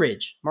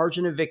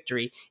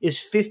is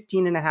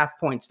 15.5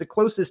 points. The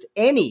closest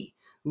any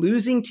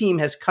losing team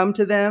has come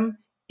to them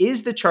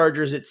is the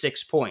Chargers at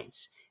 6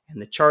 points.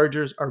 And the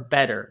Chargers are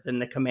better than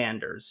the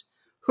Commanders,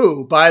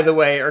 who, by the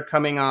way, are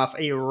coming off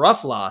a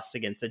rough loss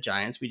against the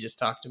Giants we just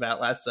talked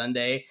about last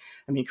Sunday.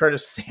 I mean,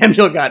 Curtis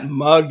Samuel got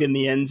mugged in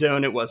the end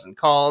zone. It wasn't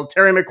called.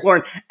 Terry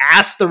McLaurin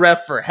asked the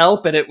ref for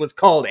help, and it was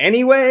called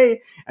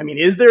anyway. I mean,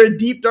 is there a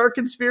deep, dark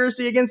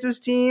conspiracy against this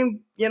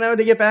team,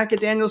 to get back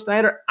at Daniel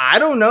Snyder? I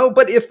don't know,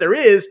 but if there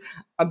is,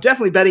 I'm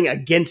definitely betting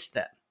against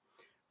them.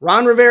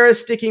 Ron Rivera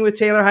is sticking with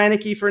Taylor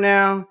Heineke for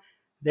now.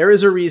 There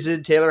is a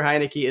reason Taylor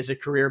Heineke is a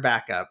career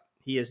backup.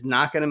 He is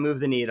not going to move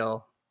the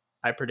needle.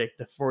 I predict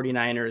the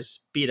 49ers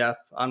beat up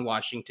on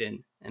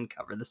Washington and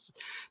cover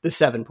the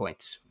 7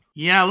 points.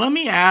 Yeah, let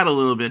me add a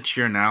little bit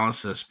to your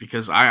analysis,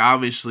 because I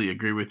obviously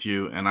agree with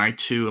you, and I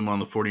too am on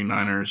the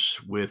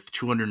 49ers with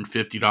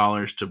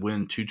 $250 to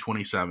win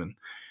 227.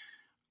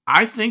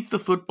 I think the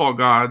football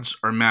gods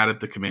are mad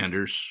at the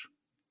Commanders.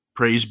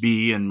 Praise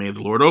be, and may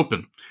the Lord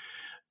open.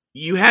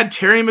 You had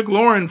Terry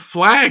McLaurin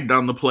flagged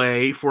on the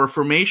play for a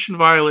formation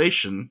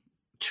violation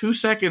 2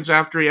 seconds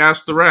after he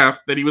asked the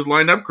ref that he was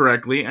lined up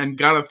correctly and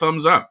got a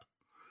thumbs up.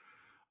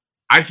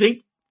 I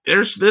think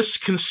there's this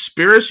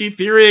conspiracy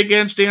theory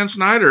against Dan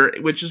Snyder,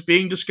 which is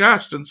being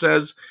discussed, and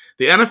says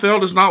the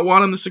NFL does not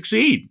want him to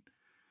succeed.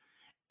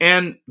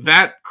 And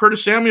that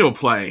Curtis Samuel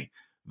play,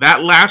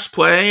 that last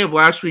play of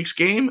last week's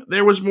game,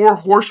 there was more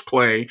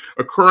horseplay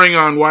occurring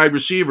on wide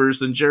receivers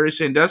than Jerry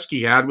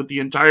Sandusky had with the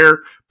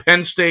entire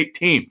Penn State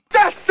team.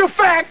 That's the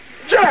fact,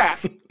 Jack.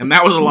 And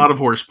that was a lot of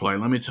horseplay,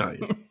 let me tell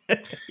you.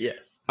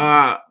 Yes.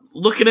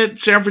 Looking at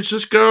San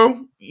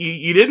Francisco,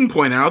 you didn't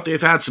point out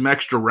they've had some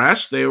extra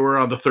rest. They were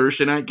on the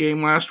Thursday night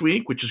game last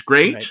week, which is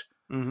great. Right.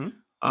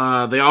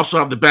 Mm-hmm. They also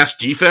have the best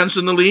defense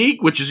in the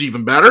league, which is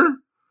even better.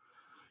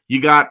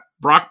 You got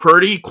Brock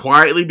Purdy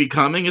quietly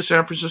becoming a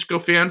San Francisco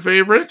fan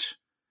favorite.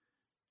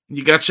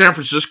 You got San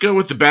Francisco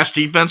with the best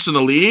defense in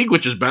the league,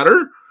 which is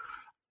better.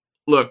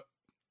 Look,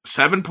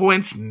 7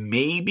 points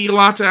may be a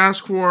lot to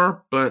ask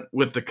for, but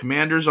with the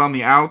Commanders on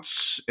the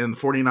outs and the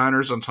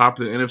 49ers on top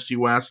of the NFC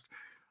West,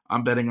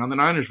 I'm betting on the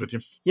Niners with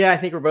you. Yeah, I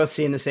think we're both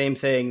seeing the same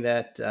thing,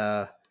 that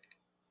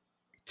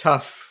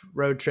tough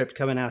road trip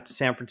coming out to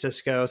San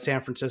Francisco.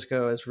 San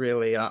Francisco is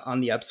really on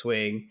the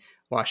upswing.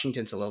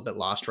 Washington's a little bit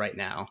lost right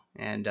now,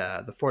 and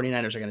the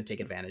 49ers are going to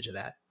take advantage of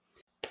that.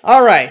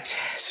 All right,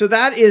 so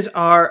that is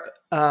our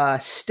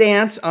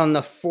stance on the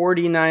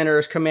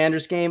 49ers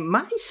Commanders game.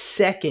 My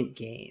second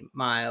game,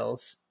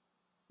 Miles,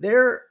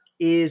 there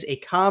is a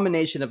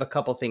combination of a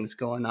couple things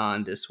going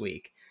on this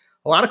week.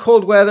 A lot of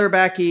cold weather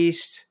back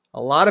east,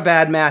 a lot of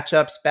bad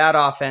matchups, bad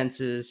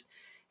offenses,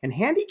 and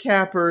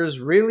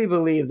handicappers really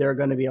believe there are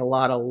going to be a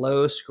lot of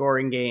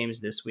low-scoring games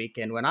this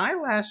weekend. When I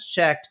last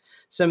checked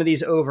some of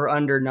these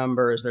over-under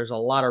numbers, there's a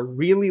lot of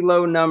really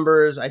low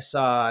numbers. I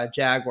saw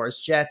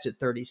Jaguars-Jets at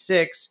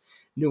 36,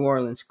 New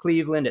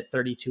Orleans-Cleveland at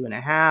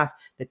 32.5,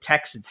 the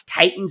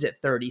Texans-Titans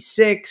at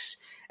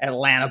 36,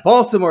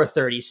 Atlanta-Baltimore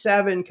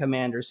 37,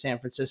 Commanders-San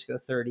Francisco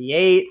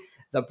 38,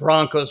 the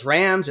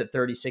Broncos-Rams at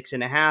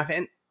 36.5,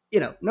 and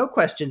no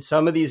question,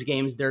 some of these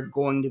games, they're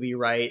going to be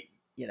right.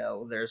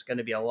 There's going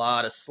to be a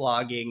lot of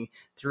slogging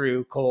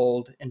through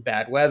cold and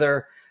bad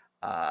weather,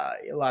 a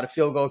lot of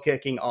field goal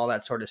kicking, all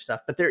that sort of stuff.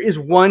 But there is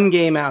one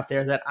game out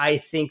there that I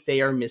think they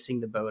are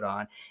missing the boat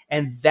on,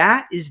 and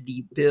that is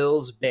the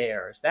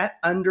Bills-Bears. That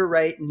under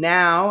right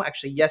now,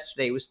 actually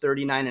yesterday was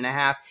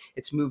 39.5.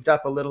 It's moved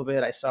up a little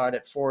bit. I saw it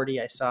at 40.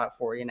 I saw it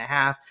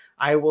 40.5.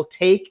 I will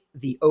take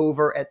the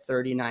over at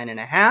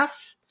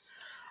 39.5.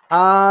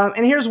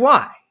 And here's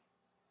why.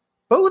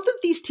 Both of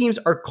these teams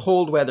are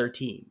cold weather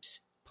teams.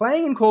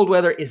 Playing in cold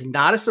weather is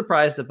not a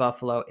surprise to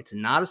Buffalo. It's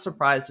not a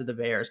surprise to the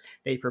Bears.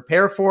 They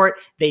prepare for it.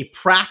 They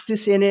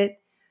practice in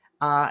it.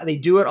 They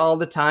do it all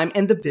the time.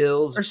 And the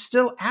Bills are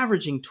still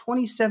averaging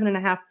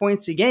 27.5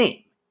 points a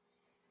game.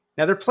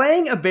 Now, they're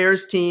playing a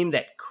Bears team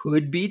that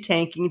could be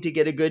tanking to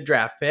get a good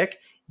draft pick.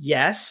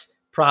 Yes,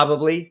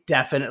 probably,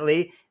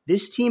 definitely.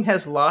 This team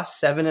has lost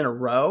 7 in a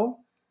row.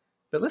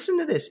 But listen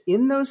to this.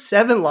 In those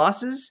 7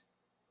 losses,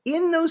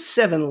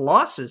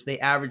 they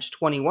averaged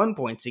 21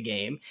 points a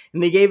game,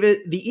 and they gave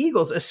the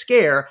Eagles a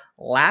scare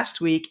last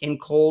week in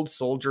Cold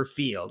Soldier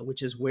Field,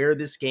 which is where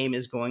this game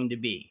is going to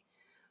be.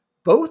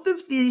 Both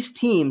of these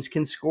teams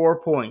can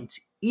score points,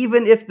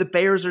 even if the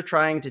Bears are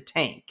trying to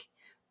tank.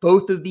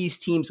 Both of these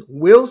teams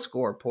will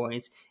score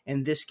points,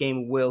 and this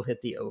game will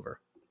hit the over.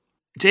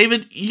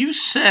 David, you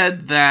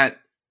said that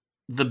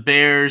the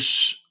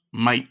Bears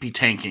might be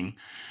tanking.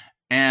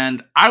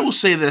 And I will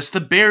say this, the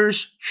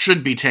Bears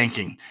should be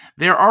tanking.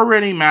 They're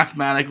already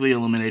mathematically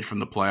eliminated from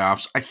the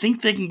playoffs. I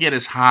think they can get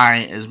as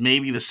high as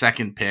maybe the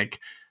second pick.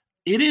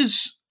 It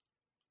is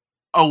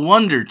a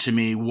wonder to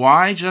me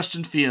why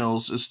Justin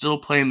Fields is still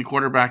playing the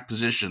quarterback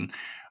position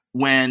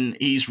when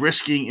he's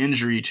risking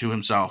injury to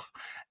himself.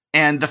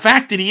 And the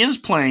fact that he is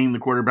playing the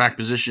quarterback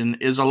position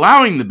is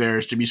allowing the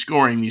Bears to be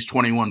scoring these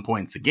 21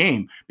 points a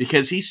game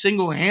because he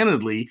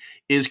single-handedly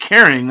is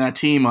carrying that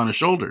team on his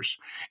shoulders.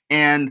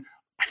 And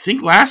I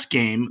think last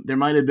game, there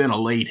might have been a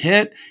late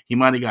hit. He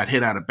might have got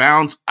hit out of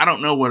bounds. I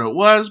don't know what it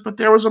was, but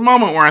there was a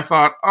moment where I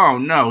thought, oh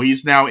no,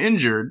 he's now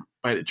injured,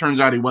 but it turns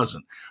out he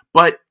wasn't.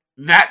 But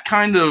that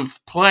kind of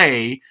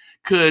play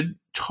could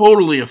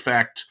totally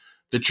affect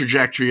the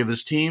trajectory of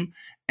this team.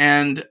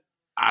 And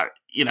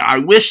I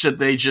wish that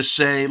they just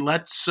say,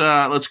 let's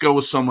go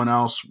with someone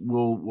else.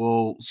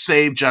 We'll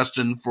save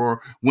Justin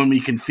for when we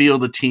can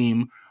field a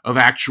team of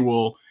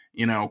actual,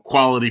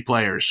 quality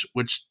players,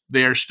 which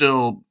they are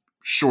still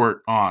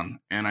short on.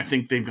 And I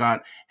think they've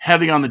got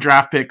heavy on the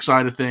draft pick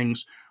side of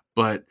things,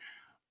 but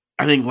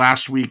I think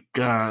last week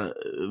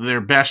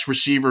their best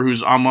receiver,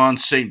 who's Amon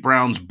St.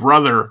 Brown's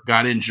brother,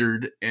 got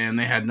injured, and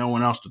they had no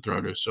one else to throw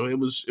to. So it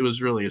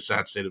was really a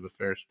sad state of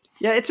affairs.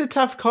 Yeah, it's a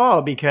tough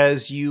call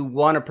because you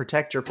want to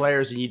protect your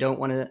players and you don't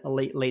want a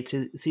late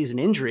season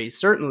injury,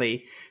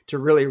 certainly to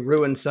really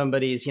ruin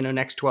somebody's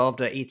next 12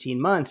 to 18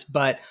 months.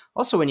 But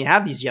also when you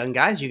have these young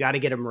guys, you got to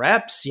get them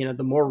reps.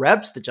 The more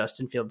reps that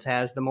Justin Fields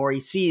has, the more he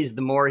sees,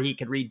 the more he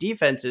can read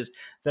defenses,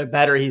 the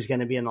better he's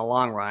going to be in the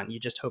long run. You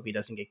just hope he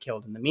doesn't get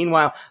killed in the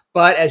meanwhile.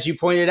 But as you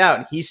pointed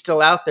out, he's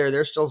still out there.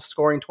 They're still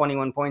scoring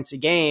 21 points a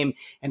game.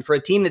 And for a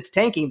team that's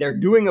tanking, they're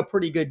doing a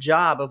pretty good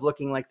job of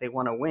looking like they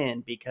want to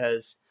win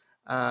because,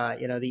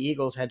 the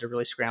Eagles had to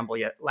really scramble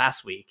yet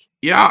last week.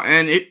 Yeah,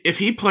 and if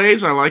he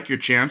plays, I like your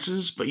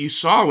chances. But you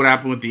saw what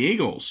happened with the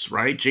Eagles,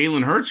 right?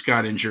 Jalen Hurts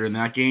got injured in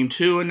that game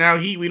too, and now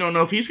we don't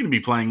know if he's going to be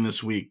playing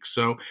this week.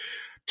 So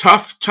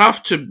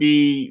tough to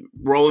be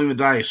rolling the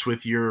dice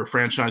with your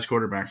franchise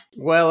quarterback.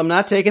 Well, I'm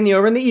not taking the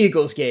over in the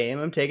Eagles game.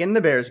 I'm taking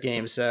the Bears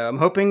game. So I'm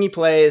hoping he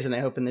plays, and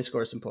I'm hoping they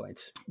score some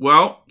points.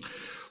 Well,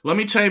 let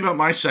me tell you about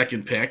my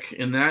second pick,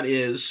 and that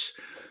is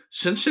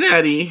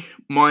Cincinnati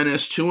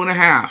minus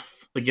 2.5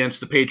 against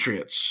the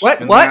Patriots.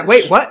 What?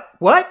 Wait,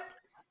 what?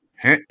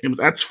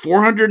 That's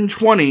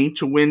 420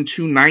 to win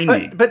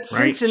 290. But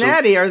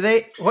Cincinnati, right? Are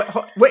they?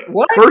 Wait,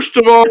 what? First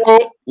of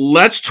all,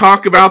 let's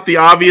talk about the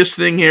obvious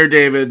thing here,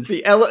 David.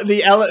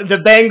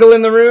 The Bengal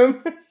in the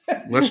room.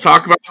 Let's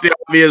talk about the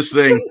obvious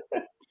thing.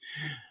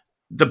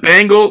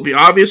 The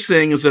obvious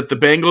thing is that the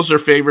Bengals are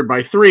favored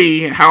by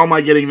 3. How am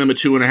I getting them at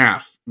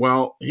 2.5?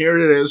 Well, here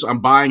it is. I'm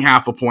buying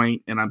half a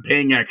point, and I'm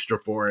paying extra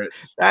for it.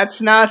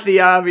 That's not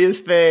the obvious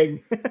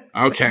thing.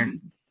 Okay.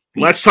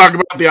 Let's talk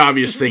about the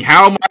obvious thing.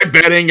 How am I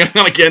betting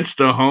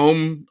against a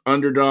home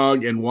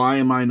underdog, and why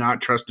am I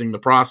not trusting the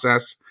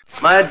process?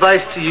 My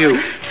advice to you,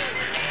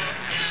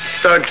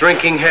 start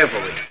drinking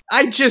heavily.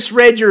 I just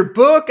read your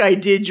book. I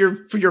did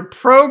your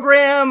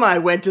program. I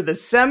went to the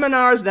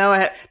seminars. Now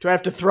do I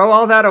have to throw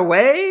all that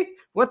away?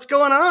 What's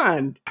going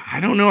on? I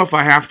don't know if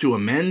I have to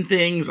amend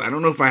things. I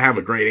don't know if I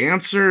have great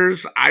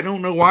answers. I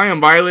don't know why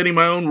I'm violating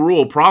my own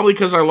rule. Probably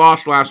because I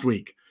lost last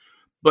week.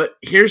 But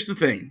here's the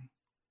thing.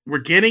 We're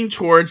getting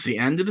towards the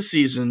end of the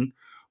season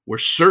where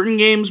certain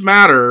games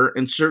matter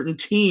and certain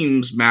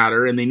teams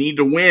matter, and they need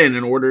to win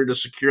in order to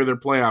secure their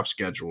playoff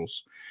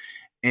schedules.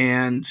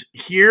 And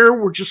here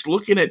we're just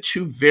looking at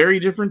two very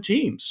different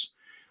teams.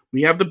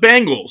 We have the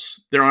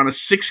Bengals. They're on a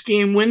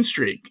 6-game win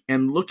streak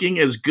and looking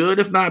as good,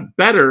 if not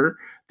better,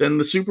 than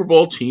the Super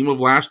Bowl team of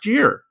last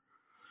year.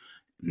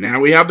 Now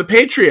we have the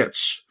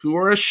Patriots, who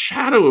are a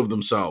shadow of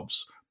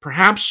themselves.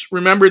 Perhaps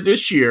remembered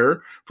this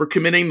year for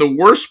committing the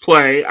worst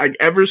play I'd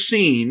ever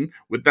seen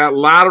with that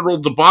lateral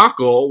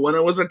debacle when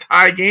it was a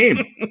tie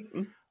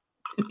game.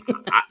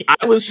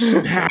 I was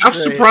half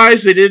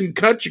surprised they didn't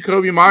cut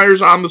Jacoby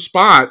Myers on the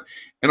spot.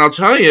 And I'll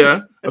tell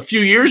you, a few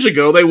years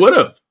ago, they would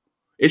have.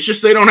 It's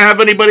just they don't have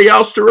anybody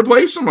else to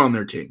replace him on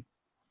their team.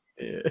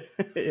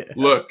 Yeah.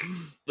 Look,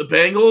 the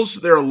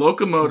Bengals, they're a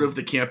locomotive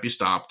that can't be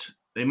stopped.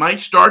 They might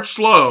start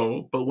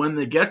slow, but when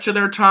they get to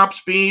their top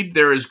speed,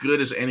 they're as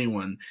good as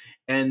anyone.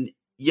 And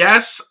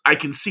yes, I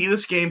can see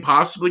this game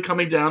possibly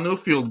coming down to a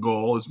field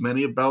goal, as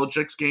many of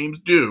Belichick's games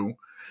do.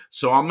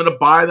 So I'm going to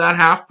buy that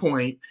half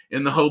point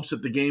in the hopes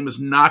that the game is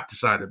not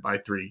decided by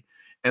 3.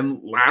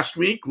 And last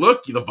week,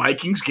 look, the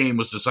Vikings game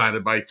was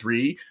decided by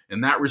 3,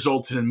 and that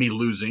resulted in me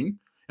losing.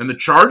 And the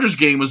Chargers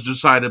game was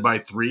decided by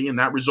 3, and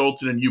that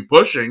resulted in you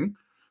pushing.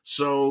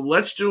 So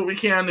let's do what we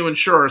can to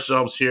ensure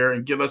ourselves here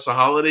and give us a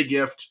holiday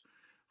gift.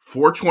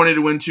 420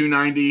 to win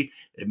 290.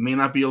 It may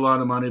not be a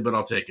lot of money, but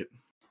I'll take it.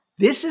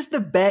 This is the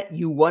bet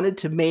you wanted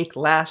to make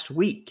last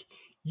week.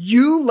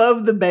 You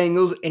love the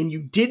Bengals, and you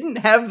didn't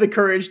have the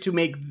courage to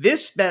make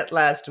this bet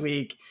last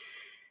week.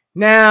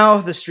 Now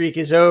the streak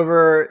is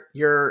over.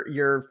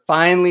 You're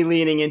finally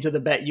leaning into the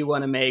bet you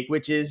want to make,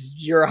 which is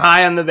you're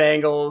high on the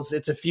Bengals.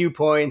 It's a few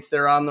points.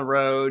 They're on the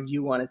road.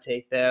 You want to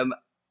take them.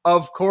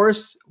 Of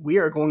course, we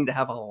are going to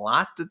have a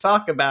lot to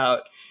talk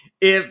about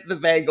if the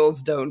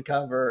Bengals don't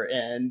cover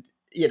and,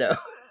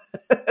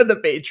 the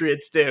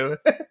Patriots do.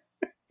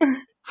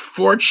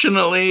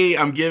 Fortunately,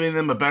 I'm giving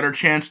them a better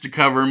chance to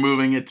cover,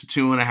 moving it to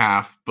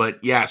 2.5.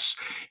 But yes,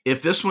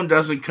 if this one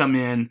doesn't come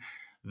in,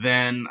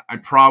 then I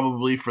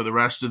probably, for the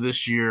rest of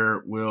this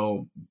year,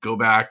 will go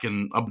back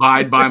and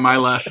abide by my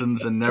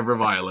lessons and never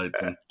violate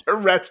them. The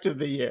rest of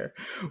the year.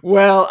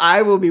 Well,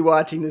 I will be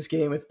watching this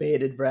game with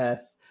bated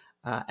breath,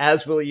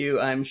 as will you,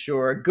 I'm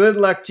sure. Good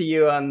luck to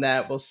you on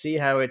that. We'll see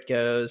how it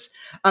goes.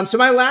 So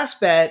my last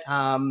bet,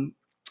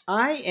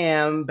 I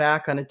am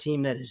back on a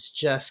team that has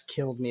just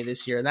killed me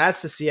this year, and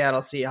that's the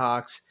Seattle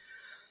Seahawks.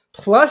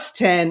 Plus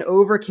 10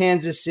 over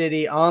Kansas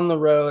City on the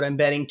road. I'm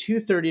betting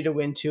 230 to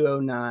win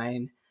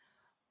 209.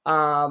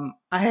 I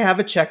have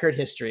a checkered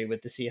history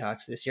with the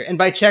Seahawks this year. And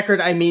by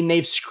checkered, I mean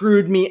they've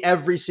screwed me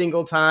every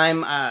single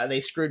time.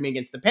 They screwed me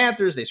against the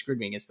Panthers. They screwed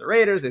me against the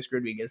Raiders. They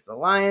screwed me against the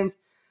Lions.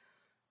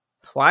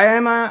 Why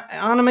am I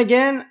on them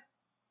again?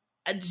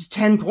 Just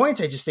 10 points.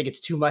 I just think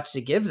it's too much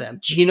to give them.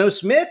 Geno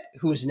Smith,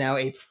 who's now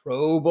a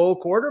Pro Bowl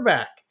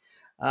quarterback.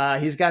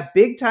 He's got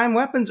big-time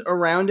weapons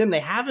around him. They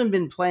haven't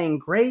been playing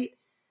great.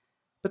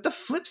 But the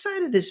flip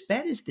side of this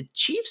bet is the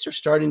Chiefs are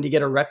starting to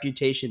get a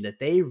reputation that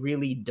they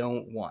really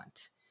don't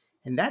want.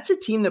 And that's a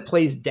team that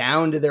plays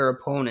down to their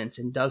opponents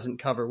and doesn't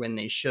cover when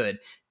they should.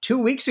 2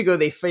 weeks ago,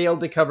 they failed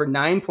to cover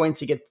 9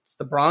 points against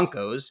the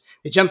Broncos.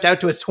 They jumped out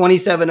to a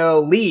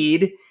 27-0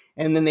 lead,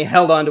 and then they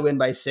held on to win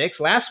by 6.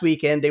 Last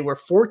weekend, they were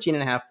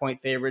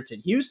 14.5-point favorites in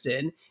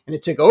Houston, and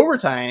it took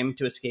overtime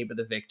to escape with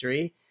a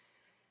victory.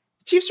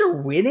 The Chiefs are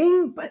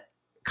winning, but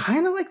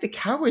kind of like the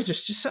Cowboys,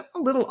 there's just something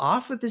a little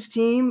off with this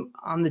team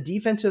on the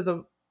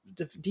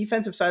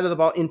defensive side of the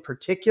ball in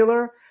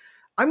particular.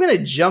 I'm going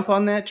to jump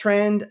on that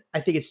trend.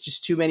 I think it's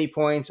just too many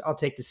points. I'll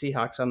take the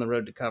Seahawks on the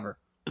road to cover.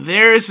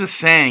 There is a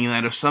saying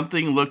that if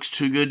something looks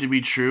too good to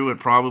be true, it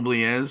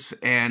probably is.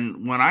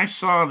 And when I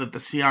saw that the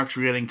Seahawks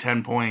were getting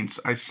 10 points,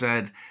 I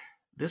said,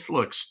 this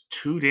looks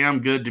too damn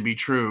good to be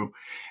true.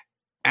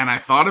 And I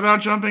thought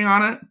about jumping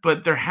on it,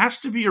 but there has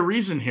to be a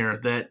reason here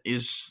that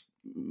is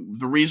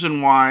the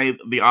reason why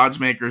the odds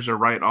makers are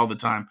right all the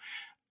time.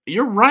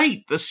 You're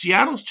right. The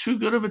Seattle's too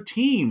good of a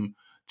team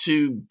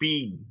to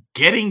be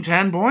getting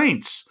 10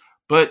 points,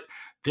 but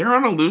they're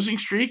on a losing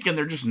streak and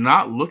they're just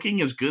not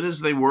looking as good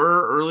as they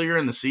were earlier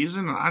in the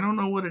season. I don't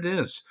know what it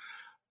is.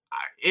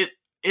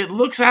 It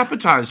looks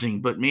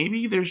appetizing, but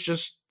maybe there's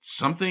just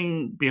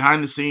something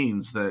behind the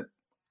scenes that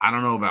I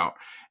don't know about.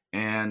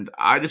 And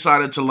I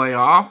decided to lay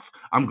off.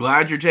 I'm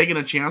glad you're taking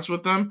a chance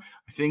with them.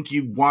 I think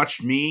you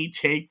watched me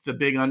take the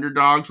big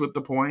underdogs with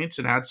the points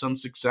and had some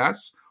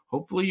success.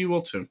 hopefully you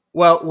will too.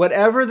 Well,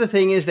 whatever the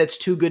thing is that's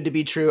too good to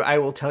be true, I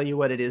will tell you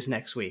what it is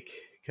next week,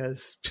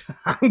 because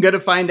I'm going to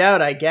find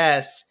out, I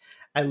guess.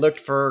 I looked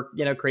for,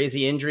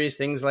 crazy injuries,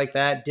 things like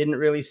that. Didn't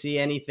really see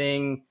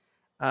anything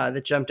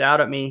that jumped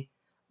out at me.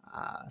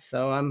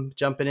 So I'm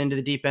jumping into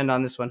the deep end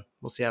on this one.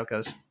 We'll see how it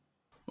goes.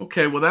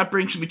 Okay, well, that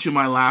brings me to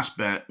my last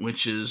bet,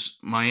 which is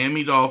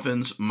Miami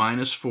Dolphins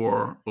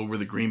 -4 over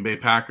the Green Bay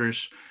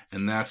Packers,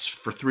 and that's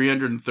for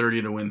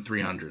 330 to win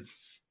 300.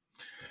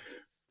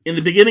 In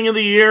the beginning of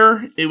the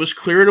year, it was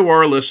clear to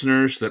our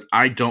listeners that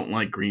I don't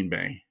like Green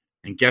Bay.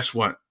 And guess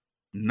what?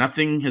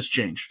 Nothing has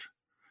changed.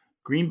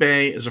 Green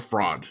Bay is a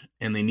fraud,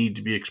 and they need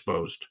to be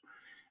exposed.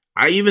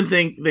 I even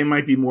think they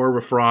might be more of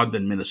a fraud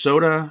than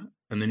Minnesota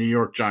and the New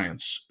York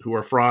Giants, who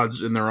are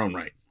frauds in their own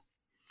right.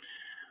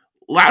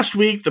 Last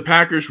week, the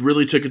Packers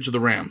really took it to the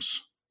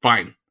Rams.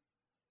 Fine.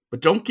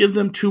 But don't give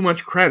them too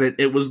much credit.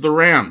 It was the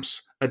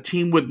Rams, a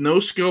team with no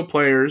skill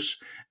players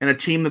and a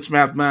team that's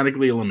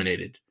mathematically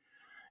eliminated.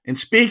 And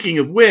speaking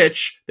of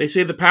which, they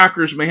say the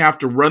Packers may have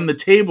to run the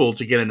table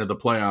to get into the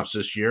playoffs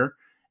this year,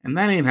 and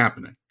that ain't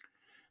happening.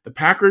 The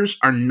Packers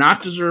are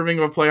not deserving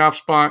of a playoff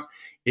spot.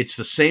 It's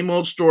the same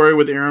old story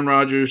with Aaron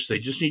Rodgers. They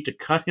just need to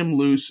cut him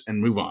loose and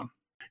move on.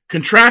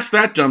 Contrast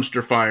that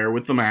dumpster fire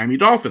with the Miami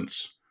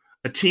Dolphins,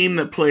 a team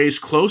that plays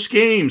close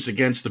games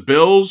against the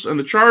Bills and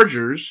the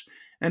Chargers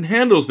and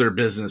handles their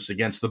business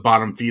against the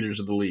bottom feeders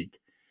of the league.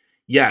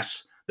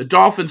 Yes, the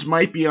Dolphins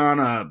might be on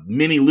a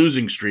mini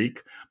losing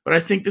streak, but I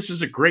think this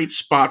is a great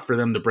spot for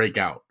them to break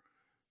out.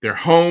 They're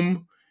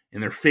home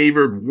in their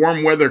favored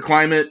warm weather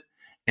climate,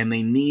 and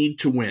they need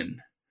to win.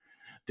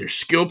 They're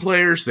skill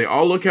players. They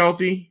all look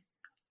healthy.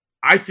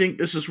 I think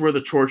this is where the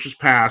torch is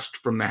passed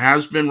from the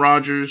has-been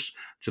Rodgers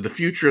to the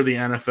future of the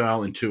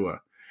NFL and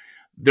Tua.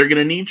 They're going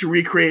to need to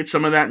recreate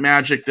some of that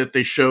magic that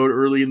they showed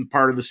early in the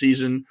part of the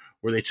season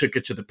where they took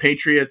it to the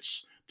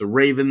Patriots, the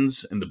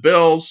Ravens, and the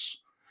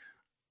Bills.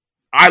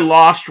 I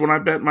lost when I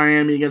bet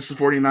Miami against the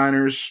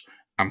 49ers.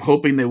 I'm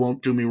hoping they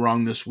won't do me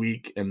wrong this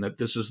week and that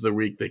this is the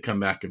week they come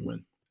back and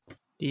win.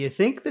 Do you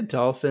think the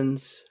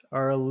Dolphins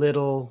are a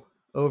little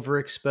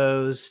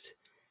overexposed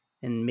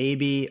and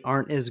maybe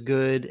aren't as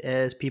good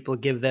as people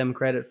give them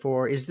credit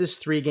for? Is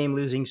this 3-game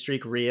losing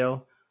streak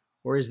real?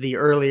 Or is the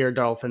earlier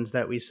Dolphins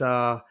that we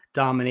saw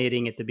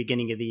dominating at the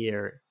beginning of the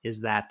year, is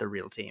that the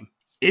real team?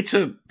 It's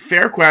a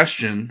fair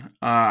question.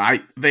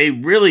 They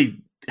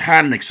really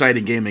had an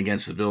exciting game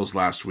against the Bills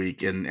last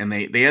week, and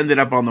they ended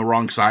up on the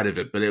wrong side of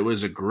it, but it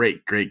was a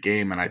great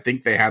game, and I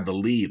think they had the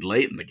lead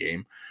late in the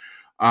game.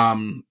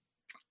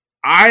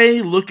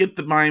 I look at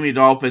the Miami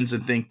Dolphins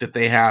and think that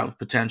they have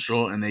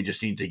potential, and they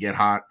just need to get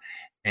hot,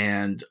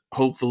 and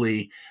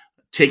hopefully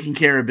taking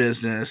care of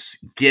business,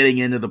 getting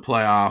into the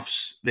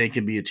playoffs, they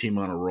can be a team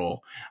on a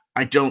roll.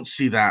 I don't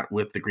see that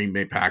with the Green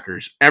Bay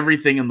Packers.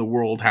 Everything in the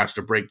world has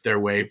to break their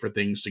way for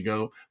things to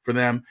go for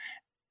them,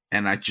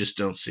 and I just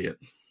don't see it.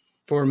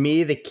 For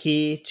me, the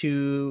key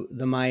to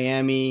the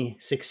Miami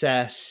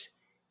success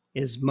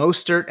is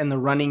Mostert and the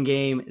running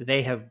game.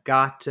 They have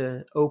got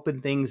to open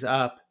things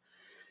up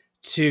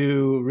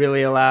to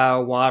really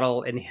allow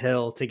Waddle and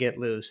Hill to get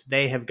loose.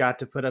 They have got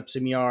to put up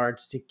some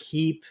yards to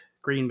keep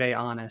Green Bay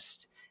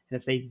honest. And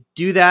if they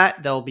do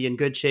that, they'll be in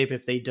good shape.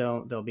 If they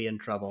don't, they'll be in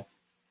trouble.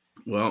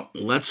 Well,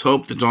 let's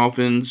hope the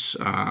Dolphins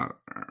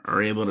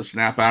are able to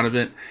snap out of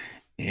it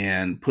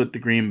and put the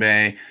Green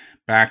Bay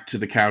back to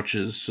the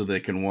couches so they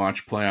can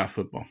watch playoff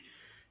football.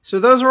 So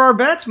those are our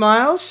bets,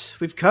 Miles.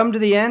 We've come to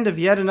the end of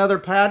yet another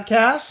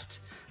podcast.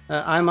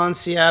 I'm on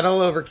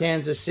Seattle over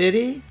Kansas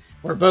City.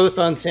 We're both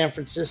on San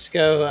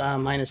Francisco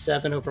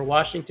 -7 over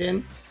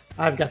Washington.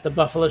 I've got the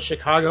Buffalo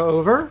Chicago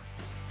over.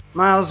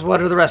 Miles, what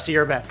are the rest of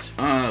your bets?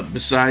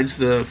 Besides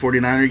the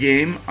 49er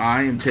game,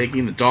 I am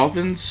taking the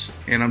Dolphins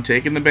and I'm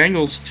taking the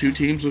Bengals, 2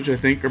 teams which I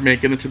think are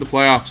making it to the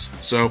playoffs.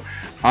 So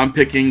I'm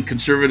picking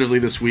conservatively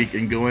this week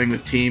and going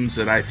with teams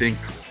that I think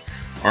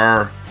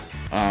are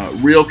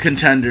real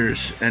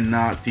contenders and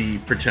not the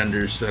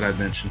pretenders that I've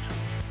mentioned.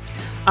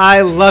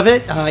 I love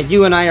it.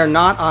 You and I are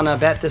not on a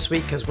bet this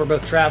week because we're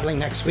both traveling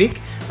next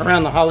week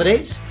around the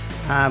holidays.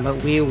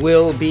 But we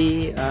will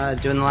be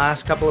doing the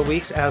last couple of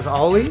weeks as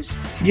always.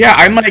 Yeah,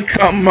 I might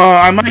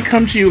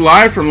come to you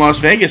live from Las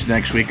Vegas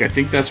next week. I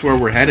think that's where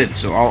we're headed.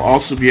 So I'll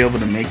also be able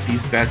to make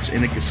these bets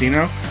in a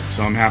casino.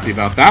 So I'm happy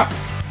about that.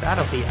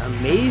 That'll be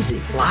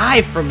amazing.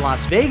 Live from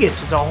Las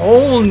Vegas. It's a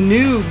whole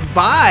new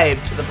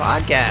vibe to the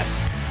podcast.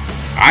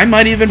 I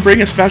might even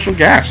bring a special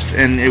guest,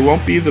 and it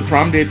won't be the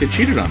prom date that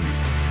cheated on me.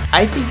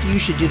 I think you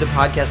should do the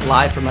podcast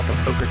live from like a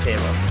poker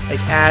table, like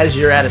as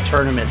you're at a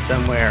tournament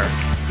somewhere,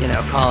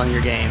 calling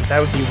your games. That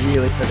would be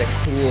really such a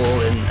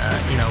cool and,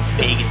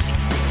 Vegas-y.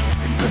 I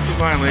think that's a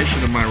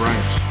violation of my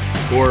rights,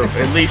 or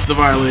at least a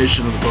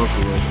violation of the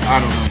poker rules. I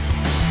don't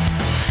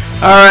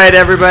know. All right,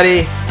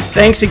 everybody.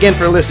 Thanks again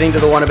for listening to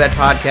the Wanna Bet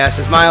Podcast.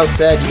 As Miles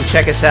said, you can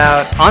check us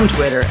out on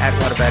Twitter at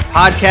Wanna Bet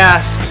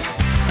Podcast.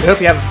 We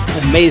hope you have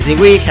an amazing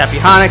week. Happy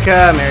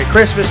Hanukkah, Merry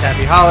Christmas,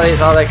 Happy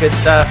Holidays, all that good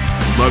stuff.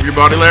 Love your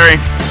body, Larry.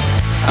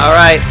 All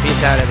right.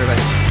 Peace out,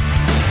 everybody.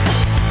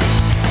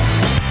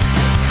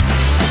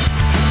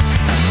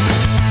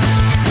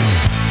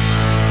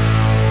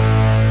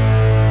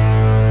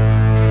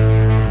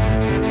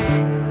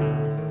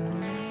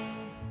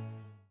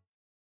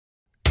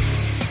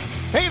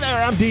 Hey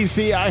there, I'm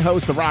DC. I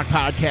host the rock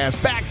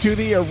podcast, Back to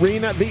the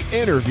Arena, The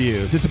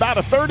Interviews. It's about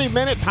a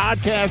 30-minute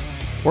podcast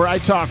where I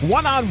talk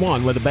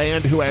one-on-one with a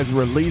band who has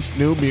released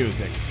new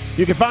music.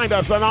 You can find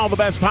us on all the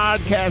best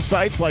podcast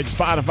sites like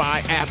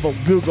Spotify, Apple,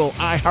 Google,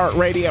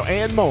 iHeartRadio,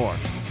 and more.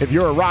 If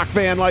you're a rock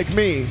fan like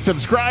me,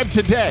 subscribe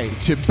today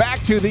to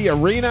Back to the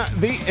Arena,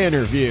 The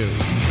Interviews.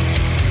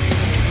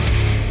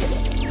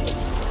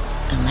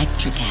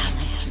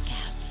 Electricast.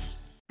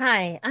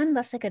 Hi, I'm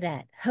Lessa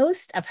Cadet,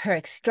 host of Her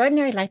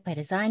Extraordinary Life by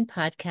Design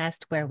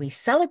podcast, where we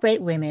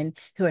celebrate women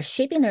who are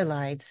shaping their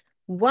lives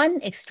one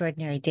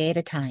extraordinary day at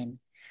a time.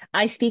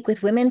 I speak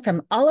with women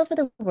from all over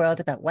the world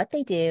about what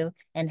they do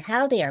and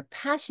how they are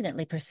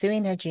passionately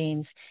pursuing their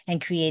dreams and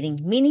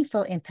creating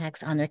meaningful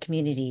impacts on their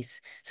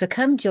communities. So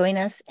come join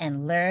us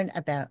and learn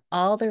about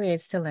all there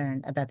is to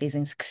learn about these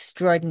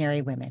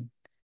extraordinary women.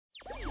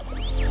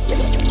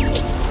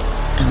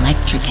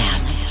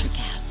 Electricast.